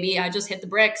dream baby. I just hit the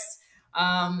bricks.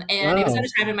 And it was at Wow.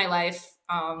 a time in my life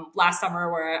last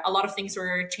summer where a lot of things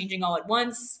were changing all at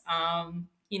once.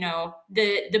 You know,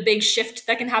 the big shift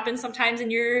that can happen sometimes in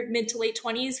your mid to late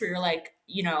 20s where you're like,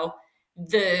 you know,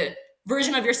 the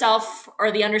version of yourself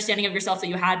or the understanding of yourself that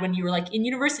you had when you were like in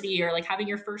university or like having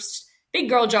your first big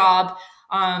girl job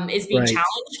is being Right.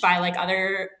 challenged by like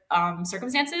other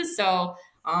circumstances. So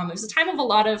it was a time of a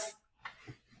lot of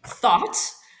thought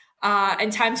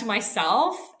and time to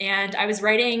myself. And I was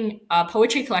writing a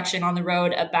poetry collection on the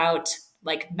road about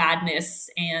like madness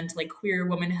and like queer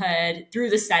womanhood through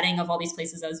the setting of all these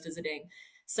places I was visiting.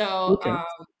 So Okay.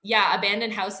 yeah,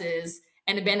 abandoned houses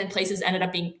and abandoned places ended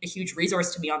up being a huge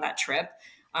resource to me on that trip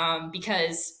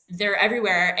because they're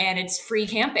everywhere and it's free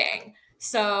camping.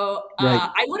 So Right.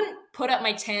 I wouldn't put up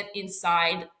my tent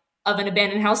inside of an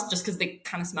abandoned house just because they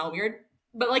kind of smell weird.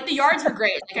 But like the yards were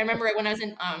great. Like I remember when I was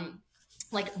in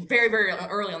like very very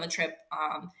early on the trip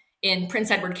in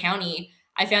Prince Edward County,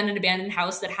 I found an abandoned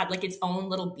house that had like its own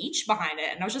little beach behind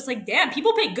it, and I was just like, damn,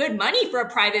 people pay good money for a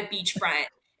private beachfront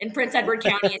in Prince Edward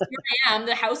County. And here I am,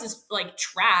 the house is like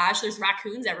trash. There's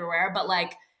raccoons everywhere, but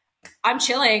like I'm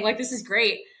chilling. Like this is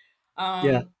great.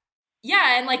 Yeah.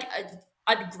 Yeah, and like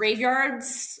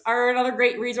graveyards are another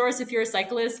great resource if you're a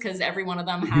cyclist because every one of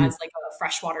them Mhm. has like a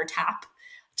freshwater tap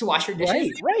to wash your dishes.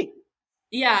 Right. Right.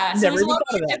 Yeah, so Never there's a even lot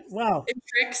thought of of that. tips Wow. and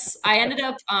tricks. I ended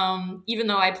up, even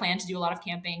though I planned to do a lot of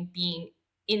camping, being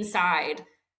inside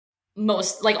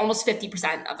most, like almost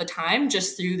 50% of the time,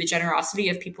 just through the generosity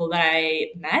of people that I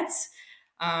met.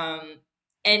 Um,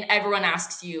 and everyone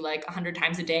asks you like 100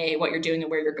 times a day what you're doing and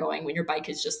where you're going when your bike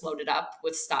is just loaded up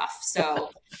with stuff.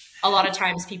 So a lot of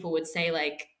times people would say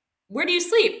like, where do you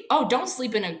sleep? Oh, don't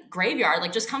sleep in a graveyard.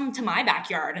 Like just come to my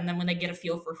backyard. And then when they get a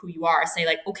feel for who you are, say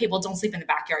like, okay, well, don't sleep in the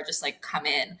backyard. Just like come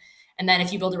in. And then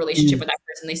if you build a relationship Mm. with that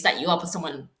person, they set you up with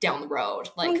someone down the road.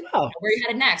 Like, Oh, wow. where are you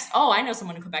headed next? Oh, I know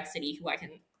someone in Quebec City who I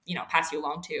can, you know, pass you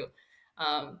along to.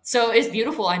 So it's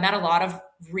beautiful. I met a lot of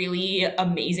really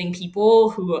amazing people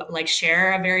who like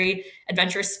share a very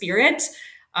adventurous spirit.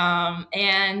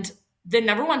 And the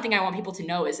number one thing I want people to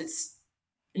know is it's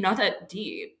not that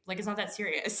deep. Like it's not that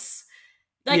serious.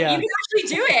 Like you Yeah. can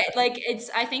actually do it. Like it's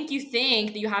I think you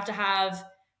think that you have to have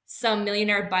some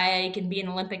millionaire bike and be an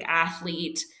Olympic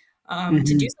athlete to do Mhm.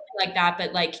 something like that.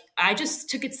 But like I just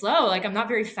took it slow. Like I'm not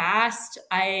very fast.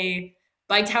 I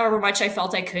biked however much I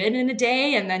felt I could in a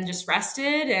day and then just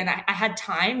rested. And I had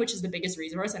time, which is the biggest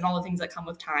resource, and all the things that come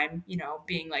with time, you know,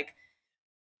 being like,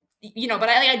 you know, but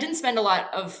I didn't spend a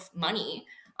lot of money.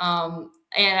 And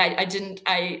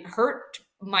I hurt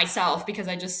myself because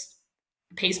I just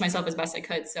paced myself as best I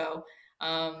could. So,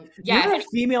 yeah, if You're a any,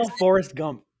 female Forrest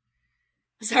Gump.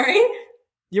 sorry.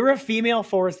 You're a female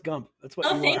Forrest Gump. That's what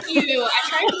Oh, you are. thank you.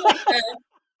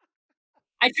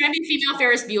 I try and be female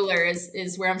Ferris Bueller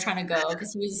is where I'm trying to go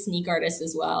because he was a sneak artist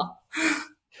as well.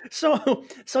 So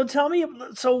tell me,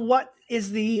 so what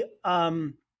is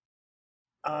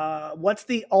what's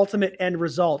the ultimate end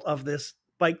result of this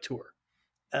bike tour?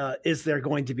 Is there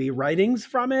going to be writings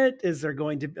from it? Is there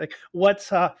going to be like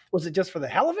was it just for the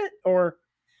hell of it or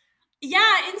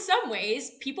Yeah, in some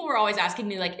ways, people were always asking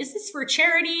me, like, is this for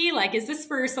charity? Like, is this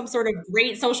for some sort of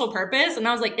great social purpose? And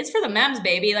I was like, it's for the memes,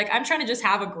 baby. Like, I'm trying to just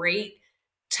have a great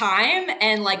time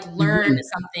and like learn Mhm.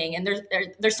 something. And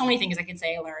there's so many things I could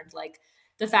say I learned. Like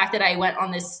the fact that I went on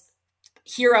this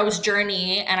hero's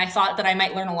journey and I thought that I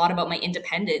might learn a lot about my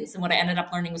independence. And what I ended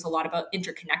up learning was a lot about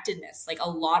interconnectedness. Like a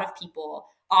lot of people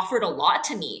offered a lot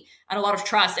to me and a lot of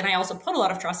trust. And I also put a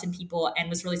lot of trust in people and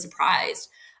was really surprised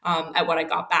at what I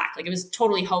got back. Like it was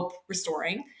totally hope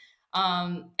restoring.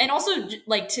 And also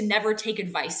like to never take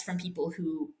advice from people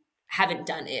who haven't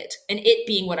done it and it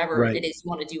being whatever Right. it is you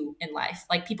want to do in life.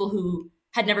 Like people who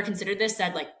had never considered this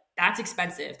said like, that's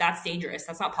expensive. That's dangerous.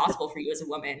 That's not possible for you as a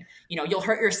woman. You know, you'll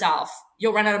hurt yourself.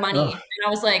 You'll run out of money. Oh, And I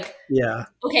was like, yeah.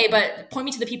 okay, but point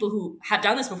me to the people who have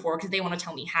done this before because they want to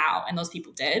tell me how. And those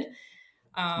people did.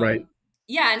 Right. Um,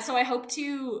 Yeah, and so I hope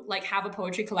to like have a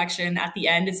poetry collection at the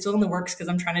end. It's still in the works because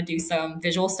I'm trying to do some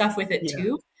visual stuff with it Yeah.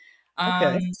 too.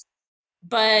 Okay.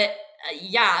 But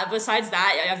yeah, besides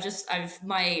that, I've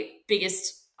my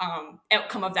biggest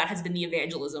outcome of that has been the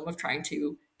evangelism of trying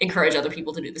to encourage other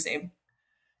people to do the same.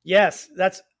 Yes,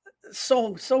 that's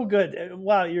so good.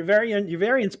 Wow, you're very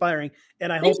inspiring,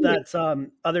 and I Thank hope you. that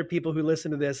other people who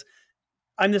listen to this,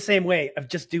 I'm the same way of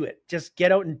just do it. Just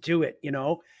get out and do it,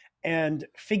 and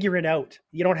figure it out.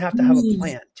 You don't have to have a Mm.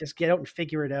 plan. Just get out and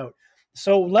figure it out.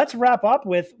 So let's wrap up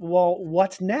with, well,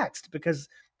 what's next? Because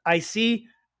I see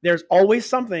there's always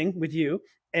something with you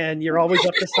and you're always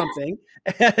up to something.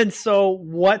 And so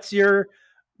what are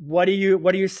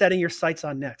you setting your sights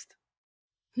on next?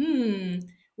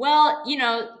 Well,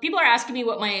 people are asking me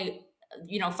what my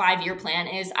 5-year plan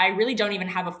is. I really don't even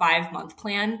have a 5-month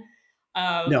plan.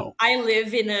 No. I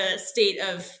live in a state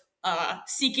of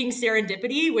seeking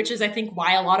serendipity, which is, I think,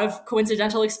 why a lot of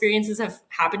coincidental experiences have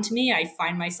happened to me. I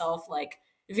find myself like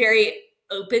very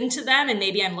open to them, and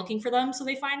maybe I'm looking for them, so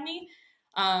they find me.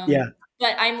 Yeah.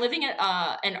 But I'm living at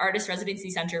an artist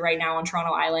residency center right now on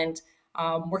Toronto Island,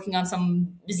 working on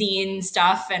some zine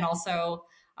stuff and also,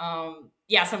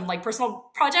 some like personal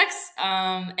projects.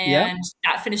 Yeah. And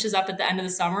that finishes up at the end of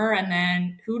the summer. And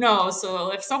then who knows?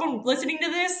 So if someone listening to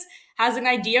this has an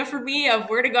idea for me of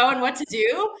where to go and what to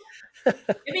do,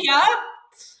 hit me up.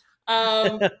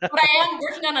 But I am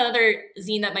working on another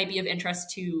zine that might be of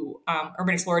interest to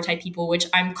urban explorer type people, which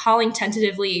I'm calling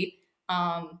tentatively.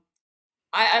 I'm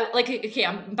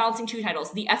balancing two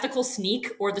titles: the ethical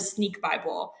sneak or the sneak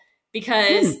Bible,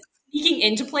 because sneaking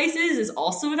into places is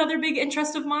also another big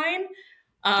interest of mine.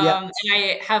 Yeah. And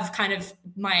I have kind of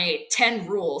my 10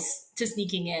 rules to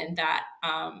sneaking in that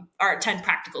are 10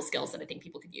 practical skills that I think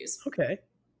people could use. Okay.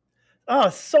 Oh,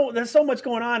 so there's so much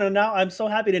going on, and now I'm so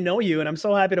happy to know you, and I'm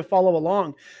so happy to follow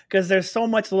along because there's so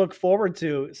much to look forward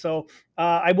to. So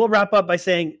I will wrap up by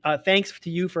saying thanks to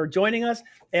you for joining us,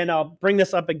 and I'll bring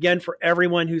this up again for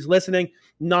everyone who's listening,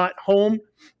 not home.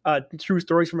 True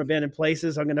stories from abandoned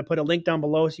places. I'm going to put a link down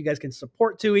below so you guys can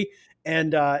support Twoey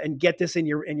and get this in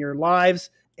your lives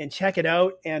and check it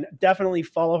out, and definitely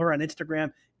follow her on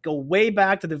Instagram. Go way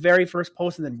back to the very first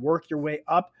post and then work your way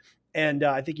up, and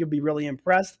I think you'll be really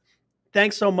impressed.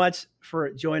 Thanks so much for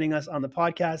joining us on the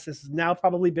podcast. This has now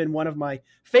probably been one of my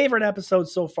favorite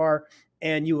episodes so far,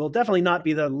 and you will definitely not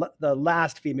be the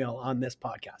last female on this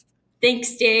podcast.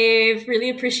 Thanks, Dave. Really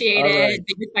appreciate it.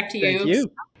 Big respect to you. Thank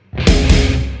you.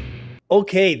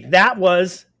 Okay, that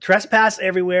was Trespass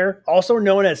Everywhere, also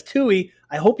known as Twoey.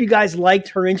 I hope you guys liked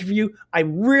her interview. I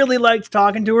really liked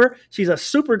talking to her. She's a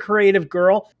super creative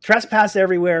girl. Trespass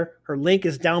Everywhere. Her link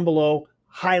is down below.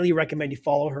 Highly recommend you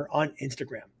follow her on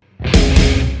Instagram.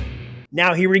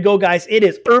 Now, here we go, guys. It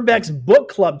is Urbex Book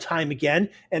Club time again,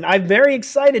 and I'm very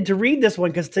excited to read this one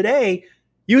because today,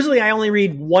 usually I only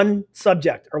read one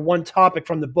subject or one topic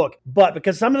from the book, but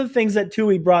because some of the things that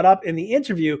Twoey brought up in the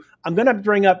interview, I'm going to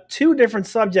bring up two different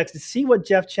subjects to see what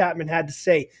Jeff Chapman had to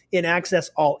say in Access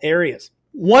All Areas.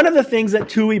 One of the things that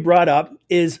Twoey brought up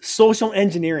is social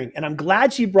engineering, and I'm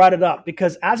glad she brought it up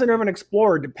because as an urban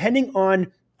explorer, depending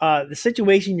on the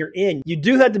situation you're in, you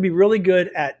do have to be really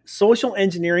good at social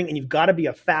engineering, and you've got to be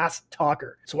a fast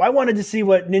talker. So I wanted to see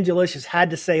what Ninjalicious had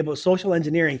to say about social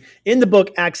engineering in the book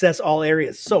Access All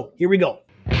Areas. So here we go.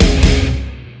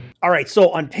 All right, so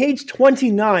on page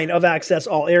 29 of Access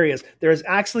All Areas, there is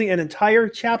actually an entire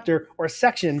chapter or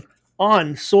section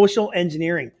on social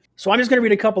engineering. So I'm just going to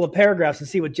read a couple of paragraphs and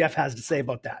see what Jeff has to say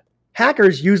about that.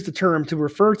 Hackers use the term to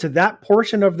refer to that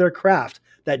portion of their craft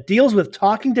that deals with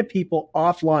talking to people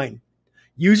offline,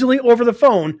 usually over the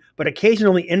phone, but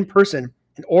occasionally in person,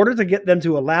 in order to get them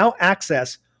to allow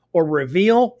access or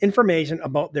reveal information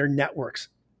about their networks.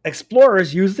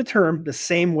 Explorers use the term the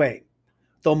same way.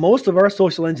 Though most of our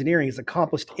social engineering is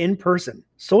accomplished in person,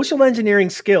 social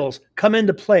engineering skills come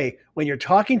into play when you're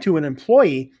talking to an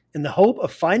employee in the hope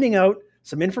of finding out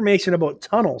some information about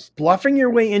tunnels, bluffing your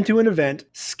way into an event,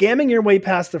 scamming your way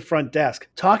past the front desk,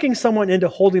 talking someone into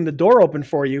holding the door open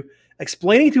for you,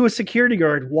 explaining to a security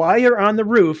guard why you're on the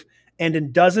roof, and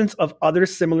in dozens of other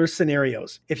similar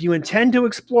scenarios. If you intend to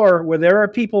explore where there are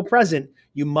people present,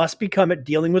 you must become at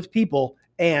dealing with people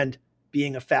and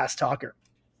being a fast talker.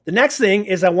 The next thing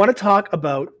is I want to talk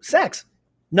about sex,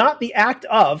 not the act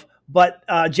of, but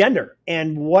gender,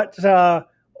 and what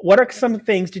are some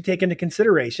things to take into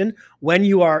consideration when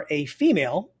you are a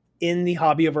female in the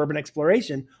hobby of urban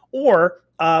exploration, or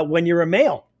when you're a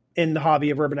male in the hobby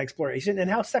of urban exploration, and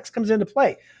how sex comes into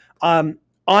play.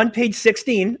 On page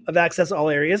 16 of Access All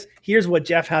Areas, here's what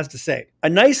Jeff has to say. A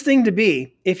nice thing to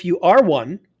be, if you are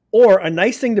one, Or a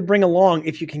nice thing to bring along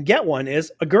if you can get one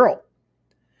is a girl.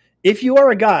 If you are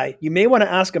a guy, you may want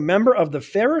to ask a member of the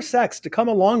fairer sex to come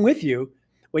along with you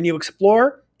when you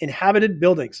explore inhabited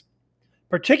buildings,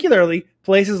 particularly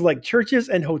places like churches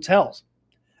and hotels.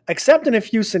 Except in a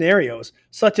few scenarios,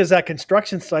 such as at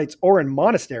construction sites or in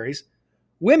monasteries,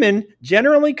 women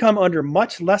generally come under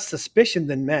much less suspicion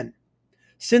than men,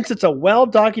 since it's a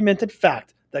well-documented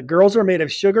fact that girls are made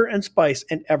of sugar and spice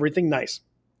and everything nice.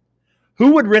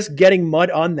 Who would risk getting mud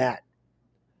on that?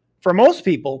 For most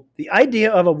people, the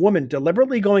idea of a woman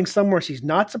deliberately going somewhere she's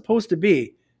not supposed to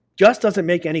be just doesn't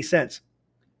make any sense.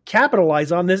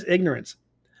 Capitalize on this ignorance.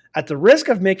 At the risk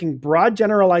of making broad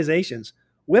generalizations,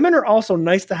 women are also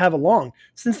nice to have along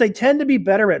since they tend to be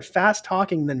better at fast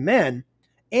talking than men,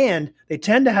 and they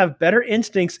tend to have better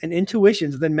instincts and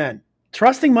intuitions than men.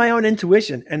 Trusting my own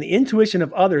intuition and the intuition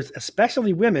of others,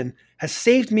 especially women, has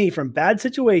saved me from bad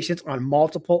situations on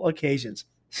multiple occasions.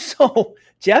 So,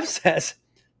 Jeff says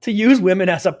to use women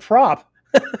as a prop.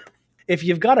 If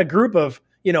you've got a group of,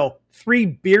 3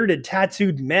 bearded,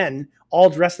 tattooed men all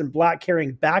dressed in black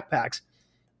carrying backpacks,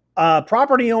 a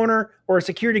property owner or a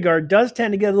security guard does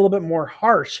tend to get a little bit more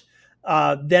harsh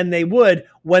than they would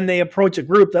when they approach a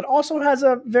group that also has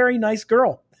a very nice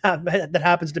girl that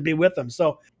happens to be with them.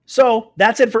 So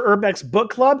that's it for Urbex Book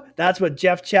Club. That's what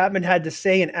Jeff Chapman had to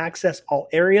say in Access All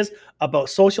Areas about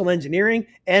social engineering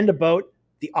and about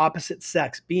the opposite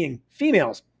sex being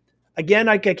females. Again,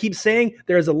 I keep saying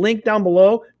there's a link down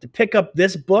below to pick up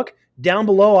this book down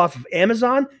below off of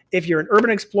Amazon. If you're an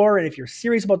urban explorer and if you're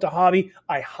serious about the hobby,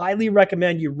 I highly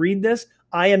recommend you read this.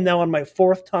 I am now on my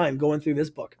 4th time going through this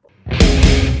book.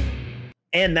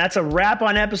 And that's a wrap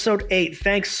on episode 8.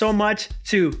 Thanks so much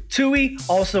to Twoey,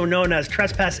 also known as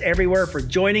Trespass Everywhere, for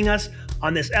joining us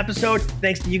on this episode.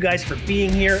 Thanks to you guys for being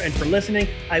here and for listening.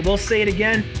 I will say it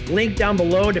again, link down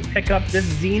below to pick up this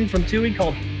zine from Twoey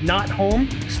called Not Home,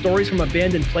 Stories from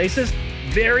Abandoned Places.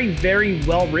 Very, very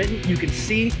well written. You can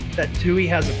see that Twoey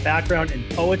has a background in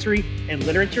poetry and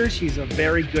literature. She's a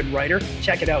very good writer.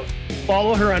 Check it out.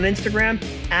 Follow her on Instagram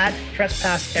at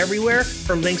TrespassEverywhere.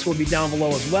 Her links will be down below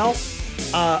as well.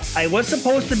 I was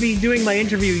supposed to be doing my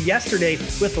interview yesterday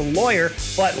with a lawyer,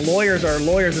 but lawyers are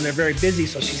lawyers and they're very busy,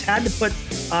 so she's had to put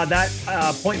that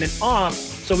appointment off.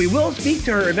 So we will speak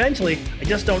to her eventually. I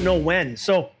just don't know when.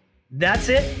 So that's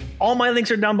it. All my links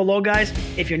are down below, guys.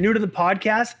 If you're new to the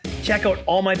podcast, check out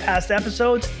all my past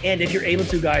episodes. And if you're able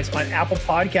to, guys, on Apple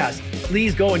Podcasts,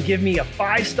 please go and give me a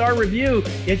 5-star review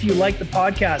if you like the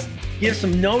podcast. Give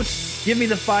some notes, give me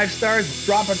the 5 stars,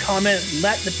 drop a comment,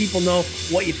 let the people know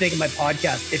what you think of my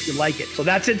podcast if you like it. So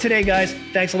that's it today, guys.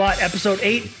 Thanks a lot. Episode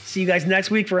 8. See you guys next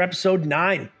week for episode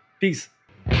 9. Peace.